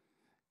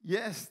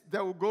 Yes, they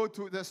will go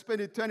to spend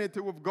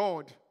eternity with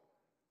God.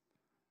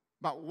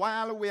 But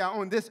while we are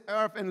on this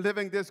earth and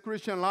living this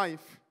Christian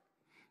life,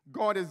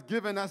 God has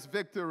given us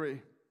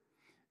victory.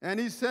 And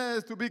he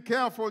says to be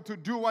careful to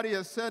do what he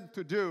has said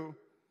to do.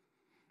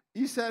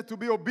 He said to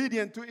be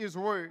obedient to his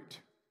word.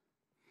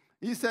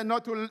 He said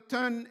not to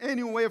turn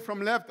any way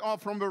from left or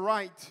from the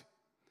right,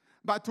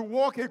 but to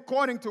walk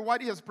according to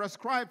what he has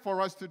prescribed for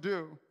us to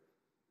do.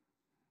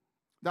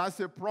 That's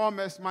a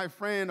promise, my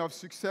friend, of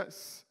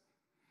success,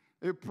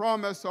 a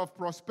promise of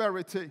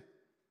prosperity.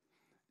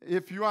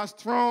 If you are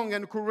strong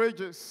and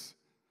courageous,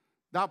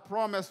 that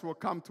promise will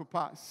come to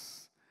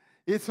pass.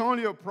 It's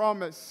only a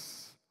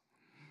promise.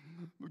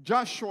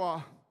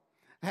 Joshua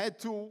had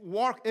to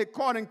walk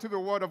according to the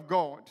word of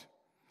God,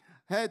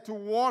 had to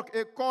walk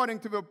according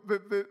to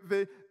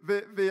the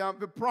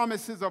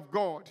promises of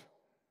God.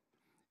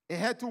 He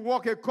had to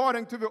walk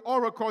according to the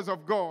oracles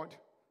of God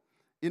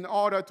in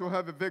order to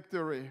have a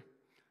victory.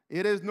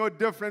 It is no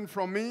different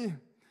from me.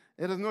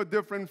 It is no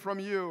different from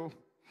you.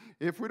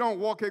 If we don't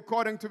walk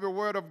according to the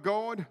word of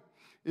God,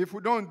 if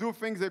we don't do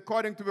things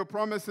according to the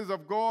promises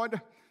of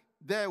God,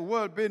 there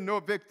will be no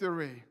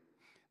victory.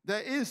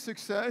 There is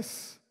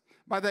success,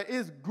 but there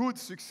is good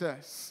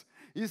success.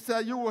 He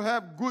said you will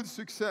have good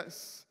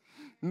success.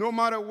 No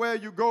matter where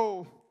you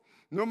go,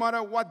 no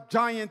matter what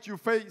giant you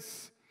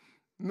face,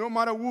 no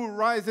matter who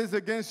rises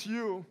against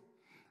you,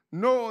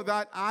 know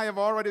that I have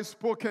already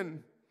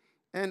spoken,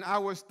 and I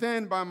will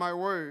stand by my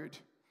word.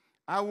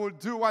 I will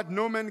do what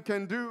no man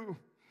can do.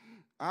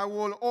 I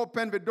will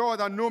open the door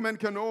that no man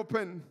can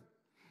open.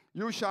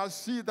 You shall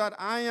see that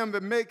I am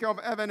the maker of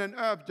heaven and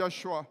earth,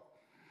 Joshua.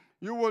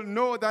 You will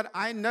know that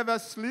I never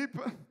sleep.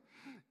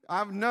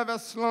 I've never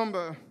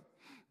slumber.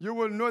 You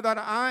will know that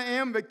I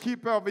am the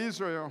keeper of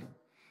Israel.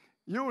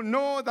 You will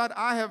know that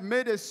I have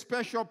made a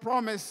special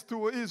promise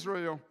to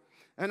Israel,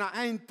 and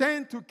I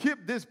intend to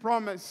keep this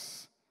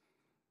promise.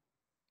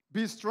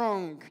 Be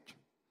strong.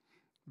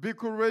 Be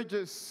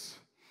courageous.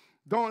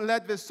 Don't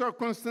let the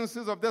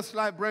circumstances of this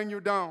life bring you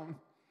down.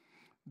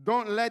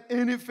 Don't let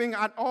anything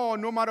at all,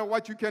 no matter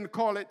what you can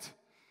call it,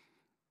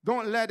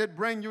 don't let it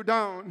bring you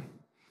down.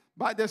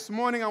 But this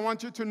morning, I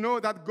want you to know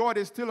that God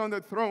is still on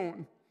the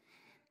throne,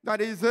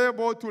 that He's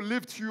able to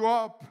lift you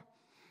up.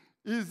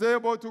 He's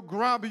able to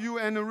grab you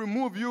and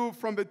remove you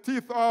from the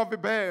teeth of the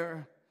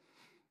bear.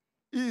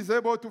 He's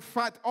able to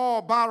fight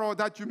all battle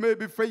that you may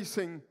be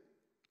facing.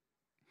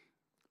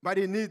 But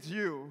He needs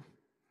you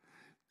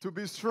to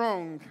be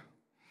strong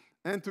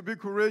and to be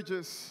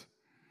courageous.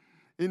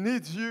 He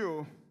needs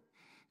you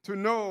to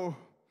know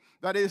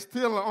that He's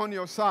still on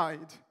your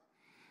side.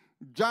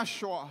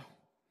 Joshua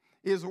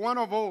is one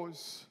of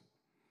those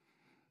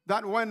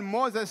that when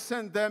Moses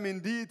sent them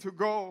indeed to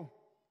go,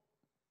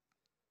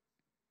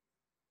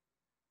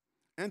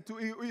 and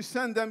he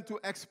sent them to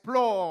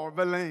explore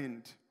the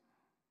land.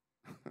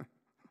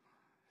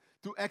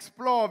 To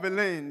explore the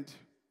land.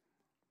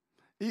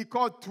 He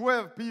called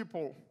 12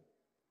 people,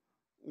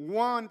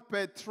 one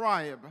per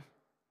tribe,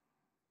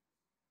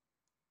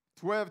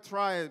 12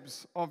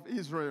 tribes of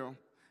Israel.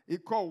 He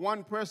called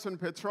one person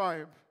per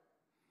tribe.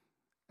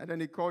 And then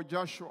he called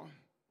Joshua.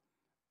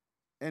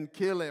 And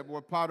Caleb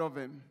were part of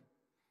him.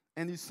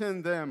 And he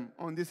sent them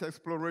on this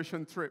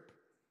exploration trip.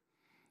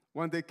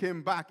 When they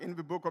came back in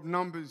the book of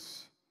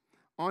Numbers,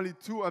 only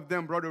 2 of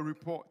them brought a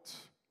report.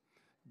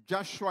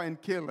 Joshua and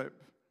Caleb.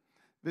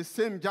 The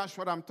same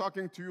Joshua that I'm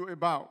talking to you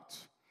about.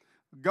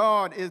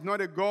 God is not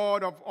a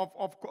God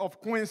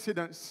of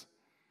coincidence.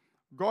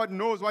 God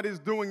knows what he's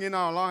doing in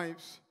our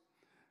lives.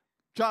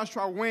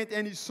 Joshua went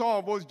and he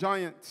saw those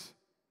giants.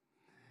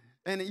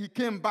 And he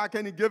came back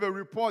and he gave a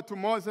report to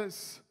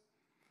Moses.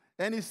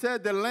 And he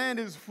said, the land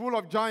is full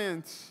of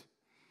giants,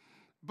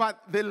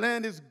 but the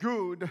land is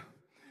good.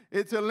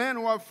 It's a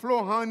land where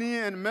flow honey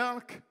and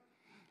milk,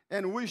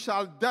 and we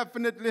shall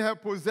definitely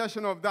have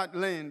possession of that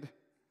land.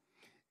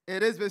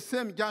 It is the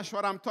same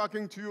Joshua I'm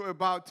talking to you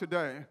about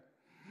today.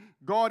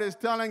 God is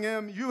telling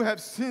him, you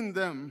have seen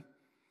them.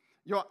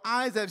 Your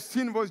eyes have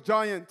seen those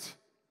giants,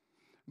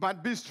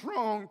 but be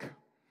strong.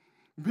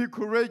 Be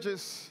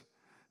courageous.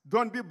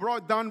 Don't be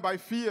brought down by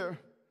fear.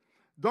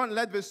 Don't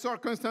let the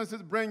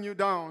circumstances bring you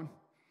down.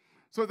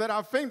 So there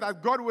are things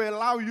that God will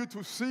allow you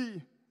to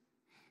see.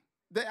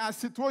 There are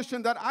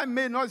situations that I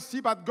may not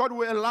see, but God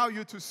will allow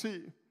you to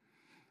see.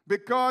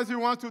 Because he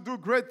wants to do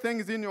great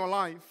things in your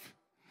life.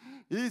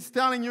 He's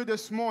telling you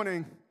this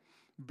morning,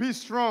 be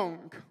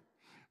strong.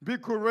 Be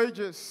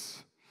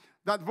courageous.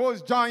 That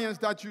those giants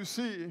that you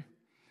see,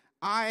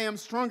 I am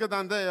stronger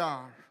than they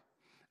are.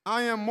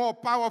 I am more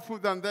powerful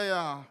than they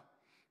are.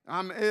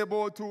 I'm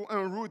able to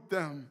unroot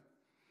them.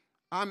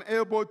 I'm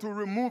able to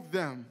remove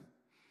them.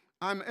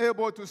 I'm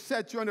able to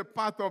set you on the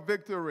path of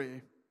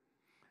victory.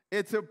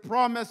 It's a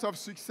promise of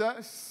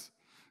success.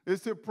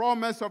 It's a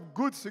promise of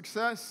good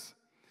success.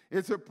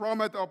 It's a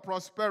promise of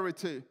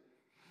prosperity.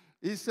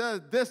 He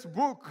says, this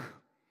book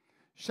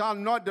shall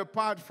not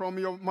depart from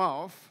your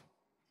mouth.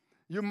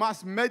 You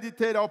must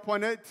meditate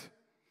upon it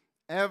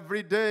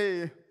every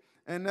day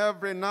and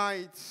every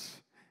night.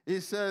 He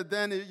said,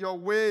 then your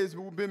ways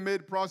will be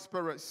made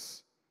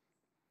prosperous.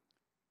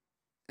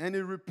 And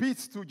he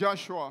repeats to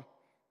Joshua,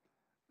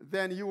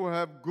 then you will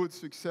have good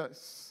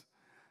success.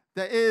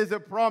 There is a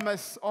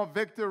promise of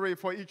victory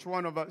for each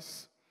one of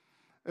us.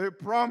 A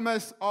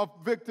promise of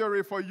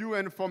victory for you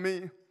and for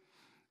me.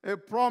 A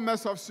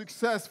promise of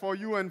success for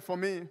you and for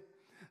me.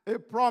 A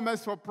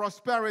promise for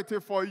prosperity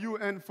for you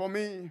and for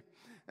me.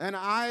 And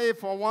I,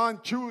 for one,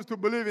 choose to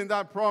believe in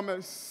that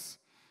promise.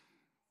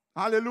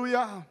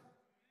 Hallelujah.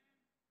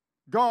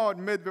 God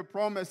made the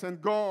promise,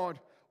 and God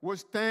will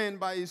stand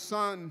by his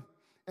Son,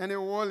 and he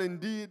will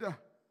indeed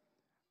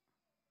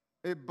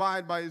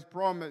abide by his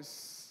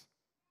promise.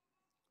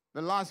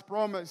 The last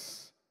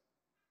promise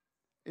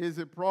is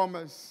a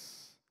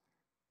promise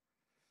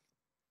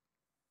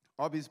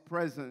of his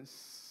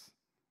presence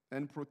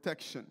and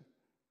protection.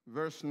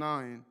 Verse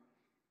 9,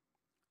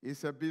 he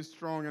said, be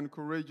strong and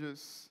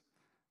courageous.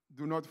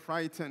 Do not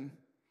frighten.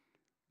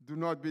 Do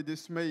not be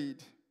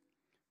dismayed.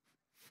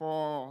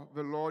 For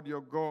the Lord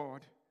your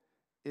God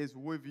is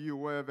with you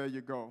wherever you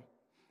go.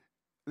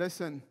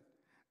 Listen,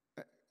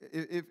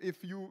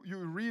 if you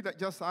read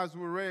just as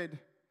we read,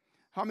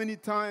 how many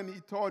times he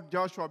told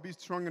Joshua, be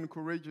strong and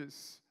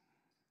courageous?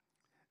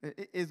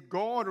 Is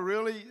God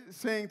really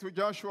saying to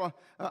Joshua,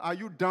 are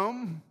you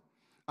dumb?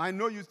 I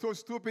know you're so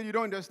stupid, you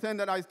don't understand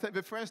that.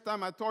 The first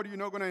time I told you, you're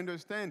not going to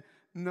understand.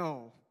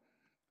 No.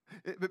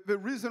 The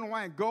reason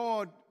why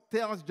God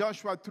tells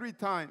Joshua 3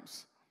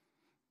 times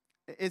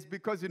is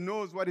because he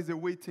knows what is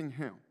awaiting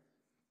him.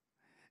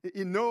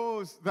 He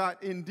knows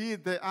that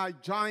indeed there are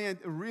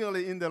giants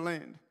really in the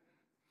land.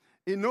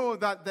 He knows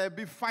that they'll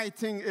be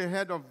fighting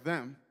ahead of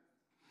them.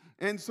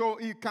 And so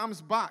he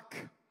comes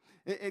back.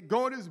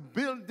 God is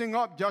building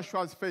up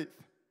Joshua's faith.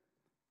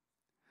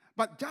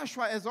 But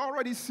Joshua has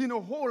already seen a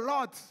whole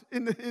lot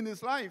in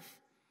his life.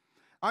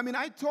 I mean,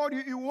 I told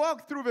you, he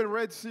walked through the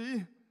Red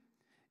Sea.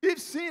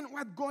 He's seen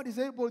what God is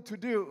able to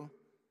do.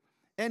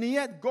 And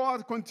yet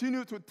God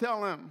continued to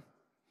tell him,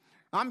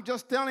 I'm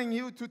just telling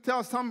you to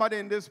tell somebody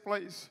in this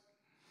place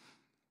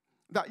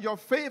that your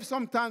faith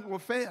sometimes will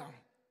fail.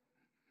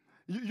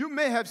 You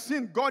may have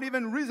seen God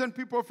even risen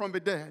people from the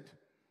dead.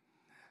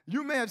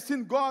 You may have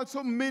seen God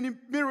so many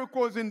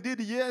miracles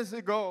indeed years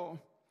ago.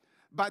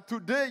 But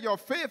today your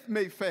faith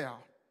may fail.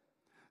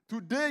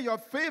 Today your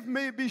faith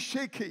may be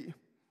shaky.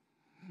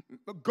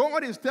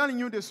 God is telling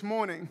you this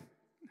morning,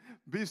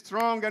 be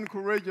strong and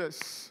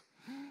courageous.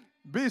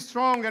 Be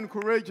strong and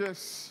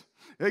courageous.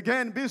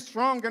 Again, be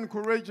strong and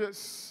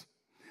courageous.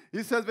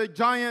 He says the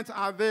giants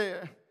are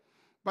there,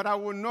 but I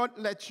will not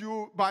let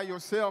you by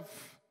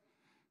yourself.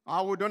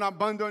 I will not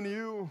abandon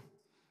you.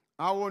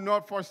 I will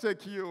not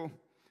forsake you.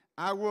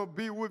 I will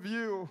be with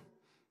you.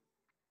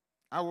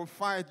 I will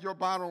fight your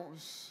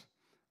battles.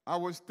 I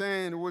will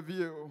stand with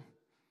you.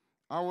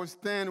 I will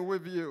stand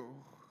with you.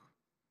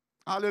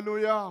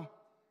 Hallelujah.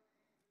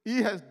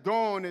 He has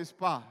done his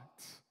part.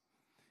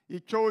 He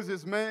chose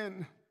his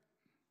men.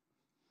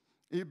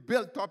 He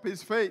built up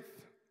his faith.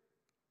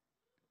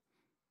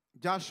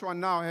 Joshua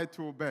now had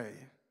to obey.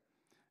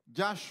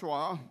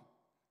 Joshua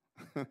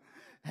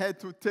had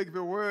to take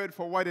the word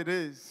for what it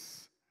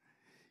is.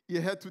 He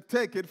had to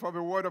take it for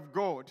the word of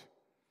God,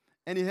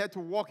 and he had to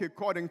walk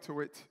according to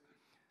it.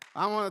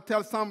 I want to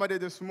tell somebody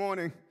this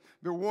morning,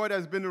 the word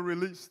has been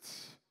released.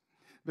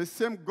 The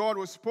same God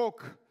who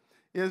spoke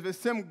is the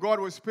same God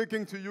who is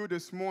speaking to you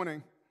this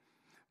morning.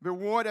 The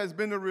word has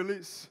been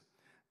released.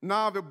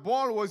 Now the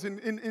ball was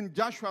in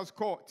Joshua's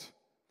court.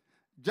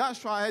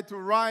 Joshua had to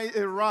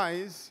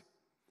arise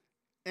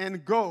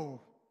and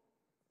go.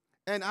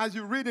 And as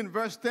you read in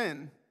verse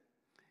 10,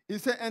 he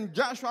said, and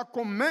Joshua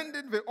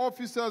commanded the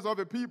officers of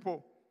the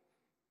people,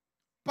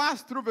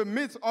 pass through the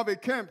midst of a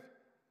camp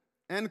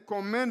and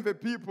command the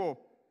people.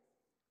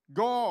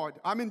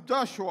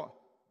 Joshua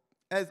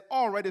has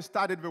already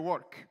started the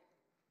work.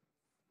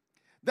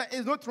 There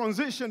is no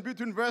transition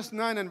between verse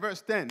 9 and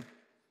verse 10.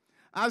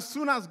 As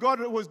soon as God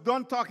was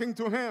done talking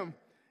to him,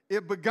 he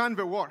began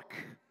the work.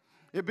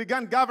 He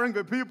began gathering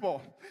the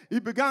people. He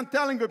began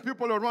telling the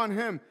people around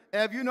him,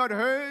 have you not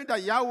heard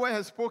that Yahweh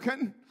has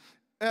spoken?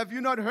 Have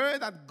you not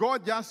heard that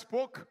God just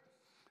spoke?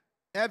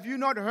 Have you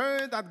not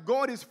heard that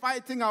God is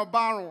fighting our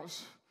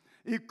battles?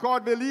 He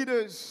called the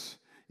leaders.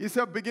 He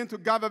said, begin to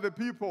gather the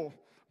people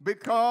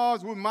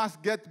because we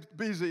must get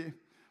busy.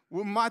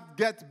 We must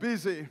get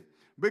busy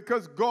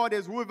because God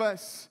is with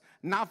us.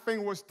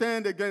 Nothing will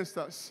stand against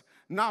us.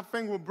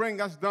 Nothing will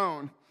bring us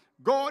down.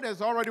 God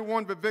has already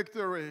won the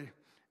victory.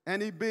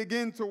 And he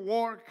began to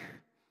work.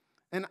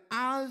 And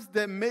as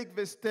they make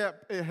the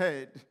step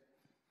ahead,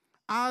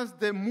 as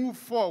they move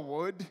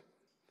forward,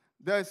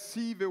 they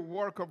see the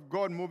work of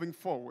God moving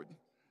forward.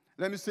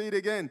 Let me say it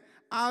again.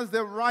 As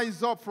they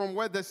rise up from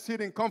where they're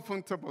sitting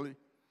comfortably,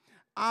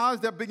 as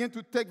they begin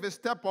to take the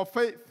step of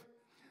faith,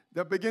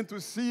 they begin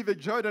to see the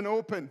Jordan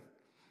open.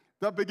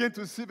 They begin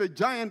to see the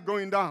giant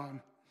going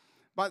down.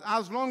 But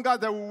as long as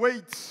they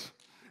wait,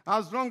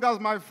 as long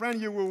as, my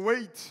friend, you will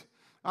wait,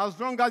 as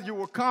long as you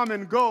will come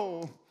and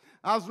go,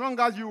 as long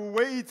as you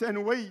wait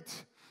and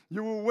wait,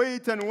 you will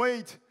wait and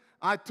wait.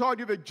 I told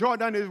you the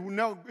Jordan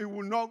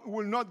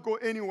will not go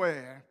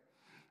anywhere.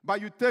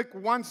 But you take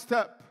one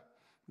step,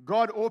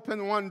 God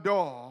opened one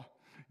door.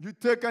 You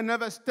take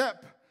another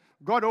step,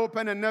 God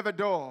opened another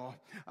door.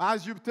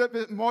 As you take,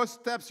 the more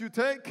steps you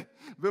take,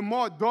 the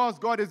more doors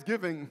God is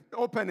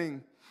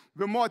opening.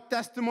 The more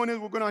testimonies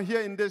we're going to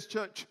hear in this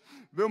church.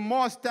 The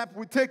more steps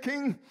we're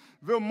taking,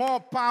 the more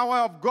power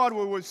of God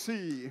we will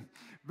see.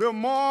 The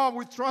more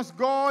we trust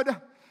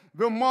God,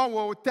 the more we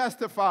will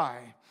testify.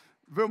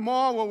 The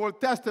more we will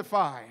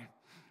testify.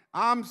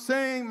 I'm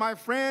saying, my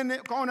friend,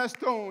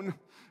 Cornerstone,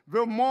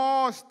 the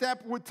more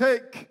step we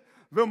take,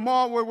 the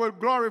more we will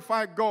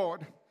glorify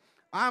God.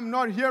 I'm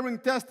not hearing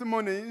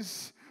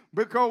testimonies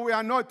because we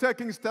are not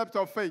taking steps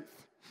of faith.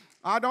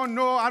 I don't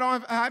know,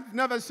 I've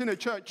never seen a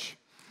church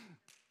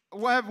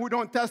where we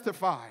don't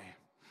testify.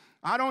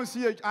 I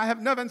have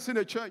never seen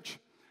a church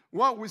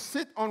where we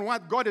sit on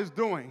what God is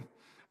doing.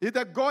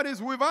 Either God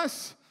is with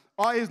us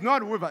or He's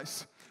not with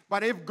us.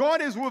 But if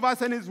God is with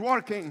us and is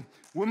working,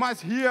 we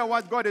must hear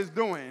what God is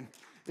doing.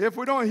 If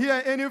we don't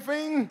hear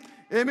anything,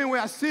 it means we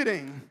are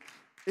sitting.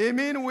 It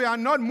means we are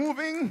not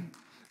moving.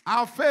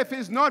 Our faith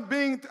is not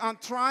being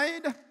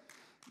tried.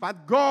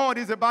 But God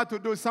is about to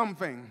do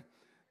something.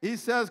 He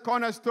says,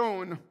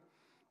 Cornerstone,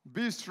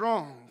 be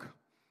strong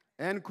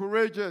and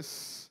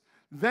courageous.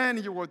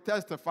 Then you will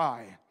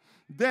testify.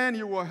 Then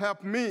you will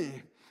help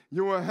me.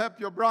 You will help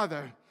your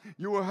brother.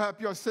 You will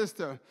help your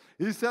sister.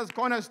 He says,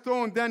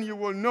 Cornerstone, then you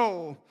will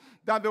know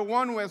that the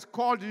one who has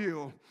called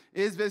you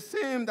is the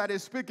same that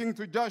is speaking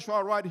to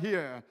Joshua right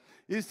here.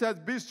 He says,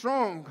 be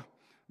strong,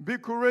 be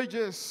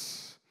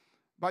courageous,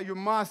 but you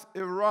must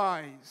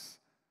arise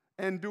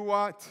and do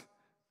what?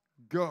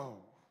 Go.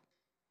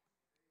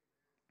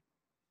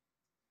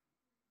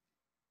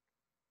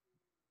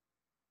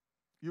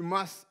 You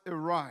must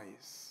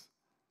arise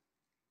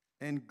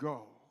and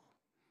go.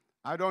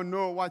 I don't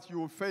know what you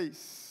will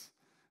face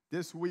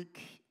this week.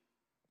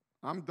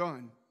 I'm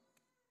done.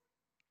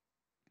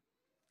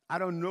 I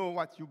don't know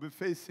what you'll be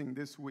facing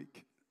this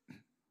week.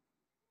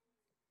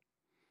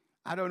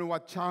 I don't know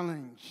what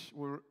challenge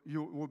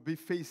you will be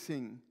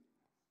facing.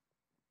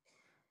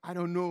 I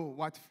don't know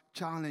what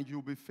challenge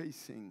you'll be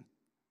facing.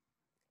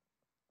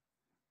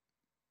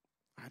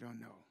 I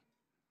don't know.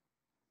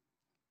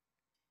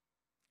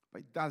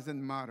 But it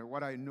doesn't matter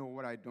what I know,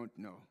 what I don't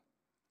know.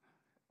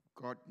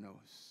 God knows.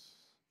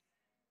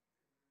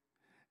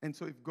 And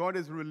so if God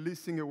is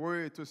releasing a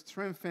word to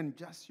strengthen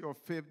just your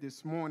faith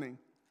this morning,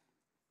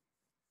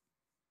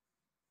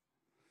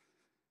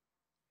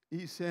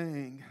 He's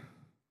saying,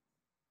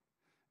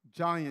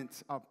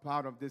 giants are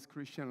part of this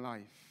Christian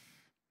life.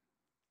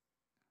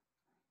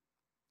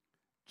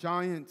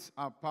 Giants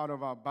are part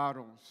of our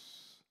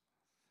battles.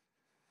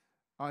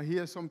 I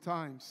hear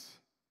sometimes,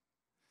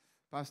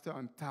 Pastor,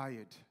 I'm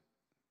tired.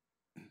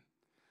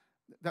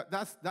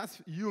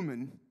 That's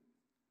human.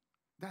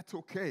 That's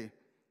okay.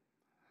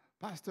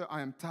 Pastor,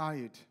 I am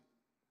tired.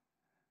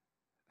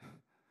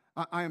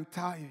 I am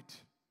tired.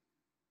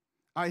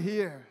 I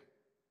hear,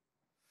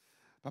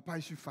 Papa,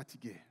 je suis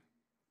fatigué.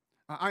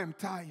 I am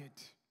tired.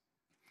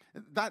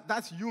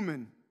 That's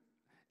human.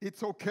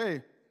 It's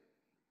okay.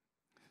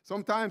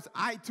 Sometimes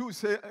I too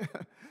say,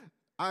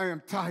 I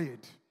am tired.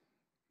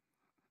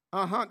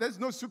 There's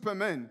no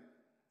Superman.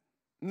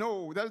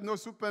 No, there's no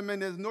Superman.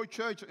 There's no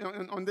church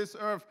on this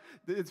earth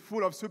that is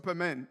full of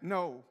Supermen.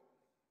 No.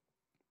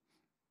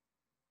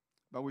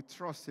 But we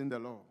trust in the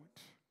Lord.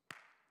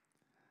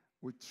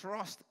 We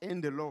trust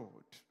in the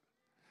Lord.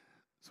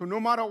 So no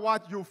matter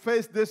what you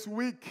face this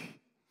week,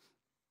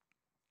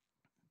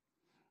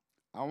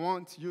 I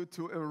want you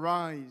to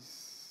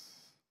arise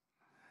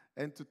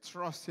and to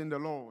trust in the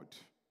Lord.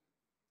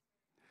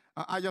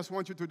 I just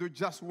want you to do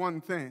just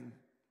one thing.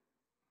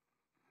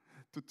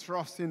 To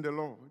trust in the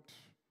Lord.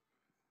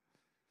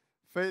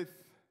 Faith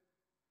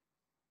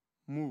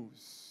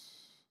moves.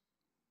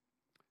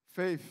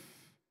 Faith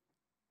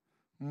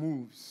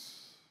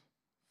moves.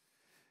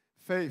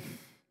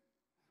 Faith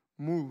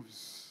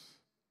moves.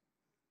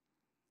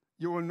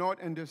 You will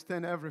not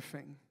understand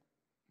everything.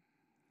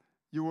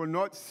 You will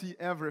not see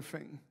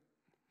everything.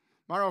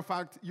 Matter of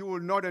fact, you will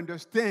not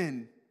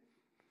understand.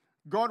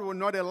 God will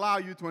not allow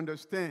you to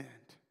understand.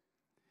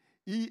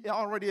 He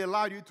already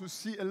allowed you to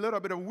see a little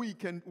bit of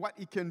what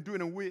He can do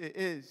in a way it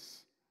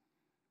is.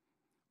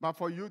 But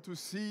for you to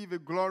see the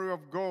glory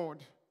of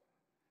God,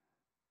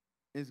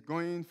 it's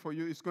going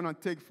to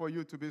take for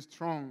you to be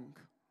strong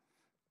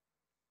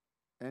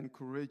and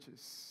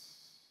courageous.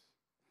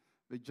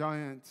 The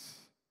giants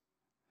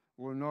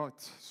will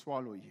not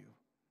swallow you.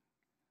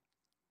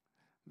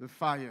 The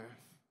fire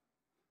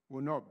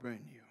will not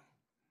burn you.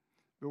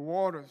 The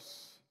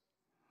waters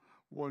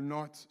will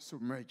not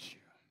submerge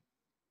you.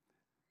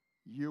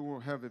 You will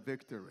have a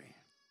victory.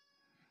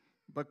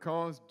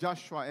 Because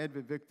Joshua had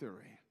the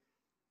victory.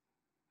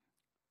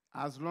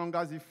 As long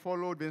as he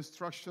followed the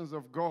instructions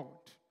of God.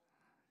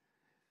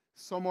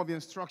 Some of the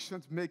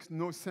instructions makes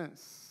no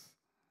sense.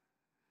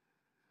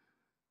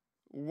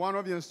 One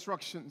of the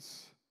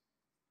instructions,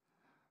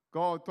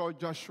 God told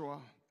Joshua,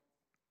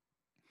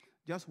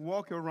 just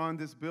walk around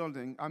this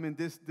building,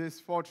 this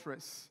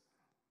fortress,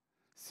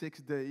 6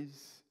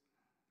 days.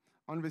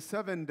 On the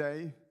 7th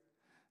day,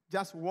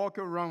 just walk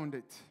around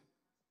it.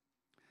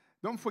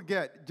 Don't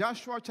forget,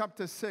 Joshua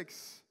chapter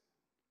 6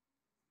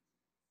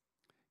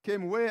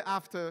 came way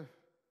after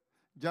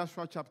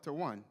Joshua chapter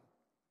 1.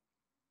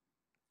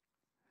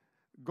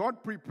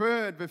 God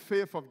prepared the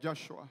faith of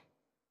Joshua.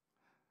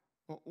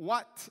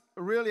 What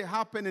really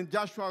happened in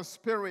Joshua's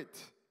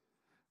spirit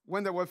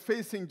when they were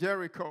facing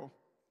Jericho?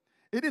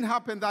 It didn't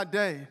happen that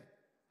day.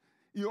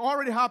 It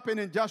already happened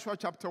in Joshua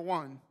chapter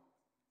 1.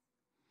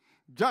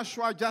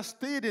 Joshua just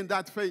stayed in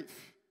that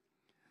faith.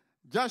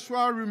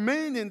 Joshua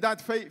remained in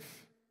that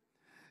faith.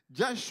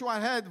 Joshua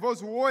had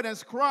those words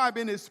inscribed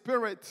in his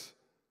spirit.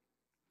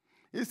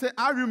 He said,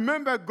 I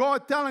remember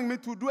God telling me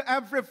to do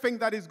everything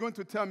that He's going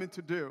to tell me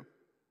to do.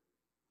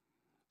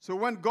 So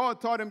when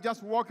God told him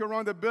just walk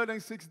around the building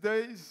 6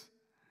 days,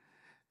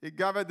 he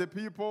gathered the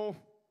people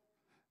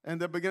and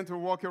they began to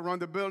walk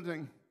around the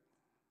building.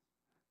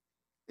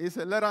 He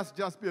said, let us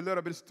just be a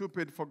little bit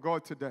stupid for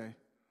God today.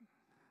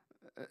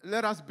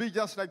 Let us be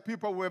just like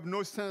people who have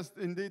no sense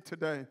indeed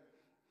today.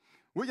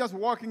 We're just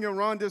walking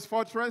around this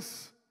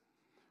fortress.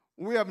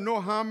 We have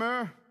no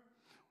hammer.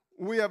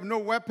 We have no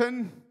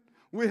weapon.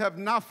 We have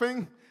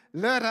nothing.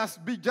 Let us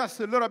be just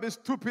a little bit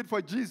stupid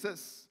for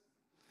Jesus.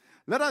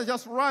 Let us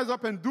just rise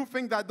up and do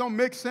things that don't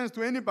make sense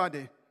to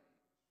anybody.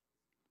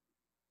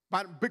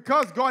 But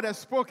because God has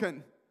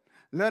spoken,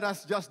 let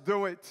us just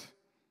do it.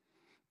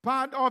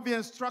 Part of the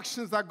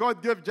instructions that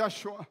God gave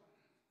Joshua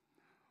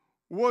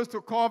was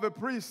to call the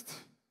priest,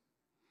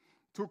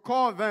 to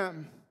call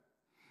them,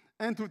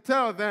 and to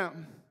tell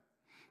them,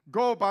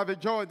 go by the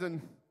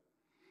Jordan.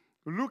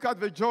 Look at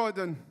the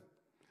Jordan.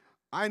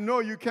 I know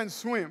you can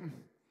swim,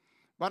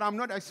 but I'm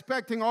not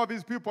expecting all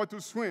these people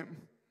to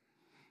swim.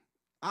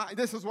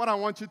 This is what I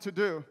want you to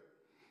do.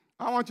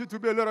 I want you to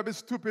be a little bit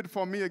stupid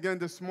for me again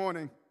this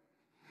morning.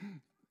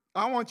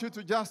 I want you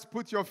to just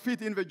put your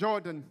feet in the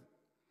Jordan.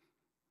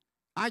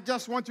 I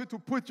just want you to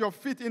put your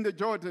feet in the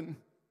Jordan.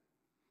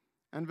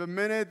 And the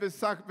minute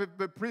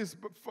the priest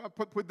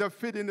put their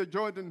feet in the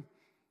Jordan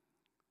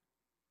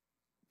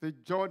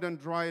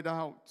dried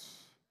out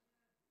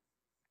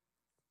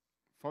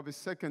for the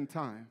second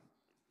time.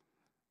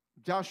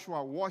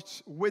 Joshua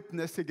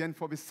witnessed again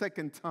for the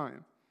second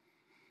time.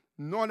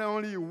 Not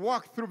only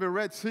walked through the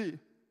Red Sea,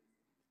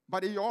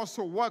 but he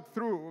also walked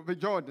through the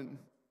Jordan.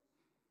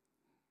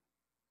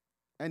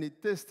 And he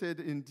tasted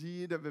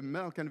indeed of the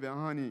milk and the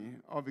honey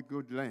of a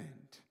good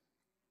land.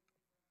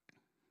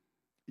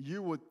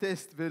 You will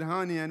taste the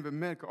honey and the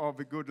milk of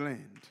the good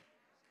land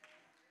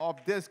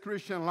of this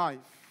Christian life.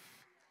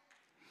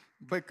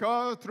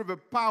 Because through the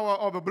power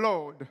of the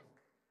blood,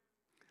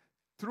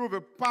 through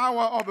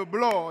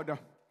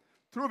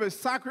the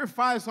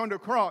sacrifice on the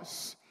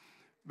cross,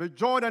 the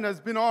Jordan has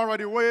been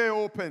already way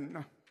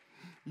open.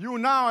 You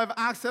now have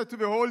access to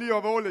the Holy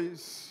of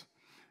Holies.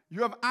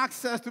 You have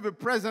access to the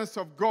presence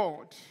of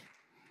God.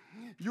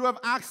 You have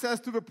access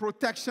to the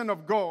protection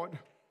of God.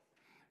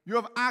 You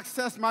have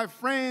access, my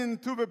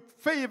friend, to the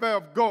favor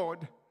of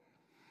God.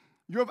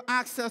 You have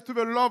access to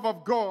the love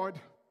of God.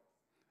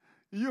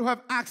 You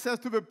have access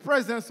to the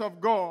presence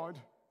of God.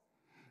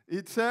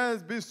 It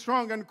says, be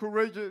strong and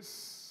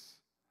courageous.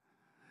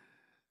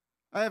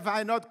 Have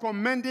I not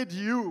commanded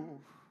you?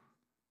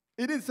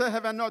 It didn't say,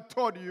 have I not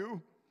taught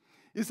you?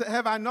 It said,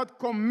 have I not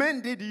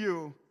commanded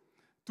you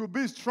to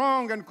be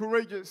strong and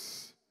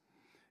courageous?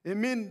 It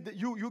means that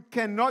you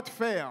cannot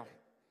fail.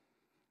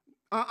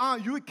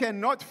 You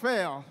cannot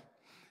fail.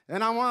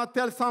 And I want to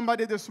tell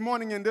somebody this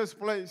morning in this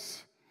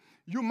place,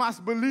 you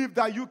must believe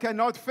that you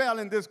cannot fail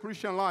in this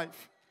Christian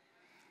life.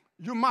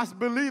 You must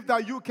believe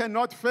that you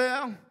cannot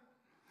fail,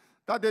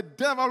 that the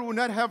devil will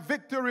not have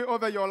victory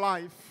over your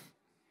life.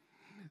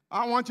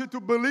 I want you to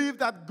believe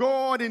that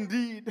God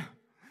indeed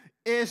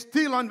is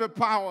still on the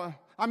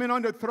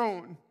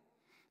throne,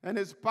 and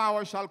his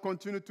power shall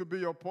continue to be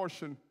your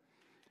portion.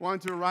 Why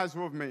don't you rise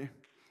with me?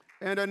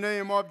 In the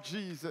name of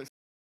Jesus.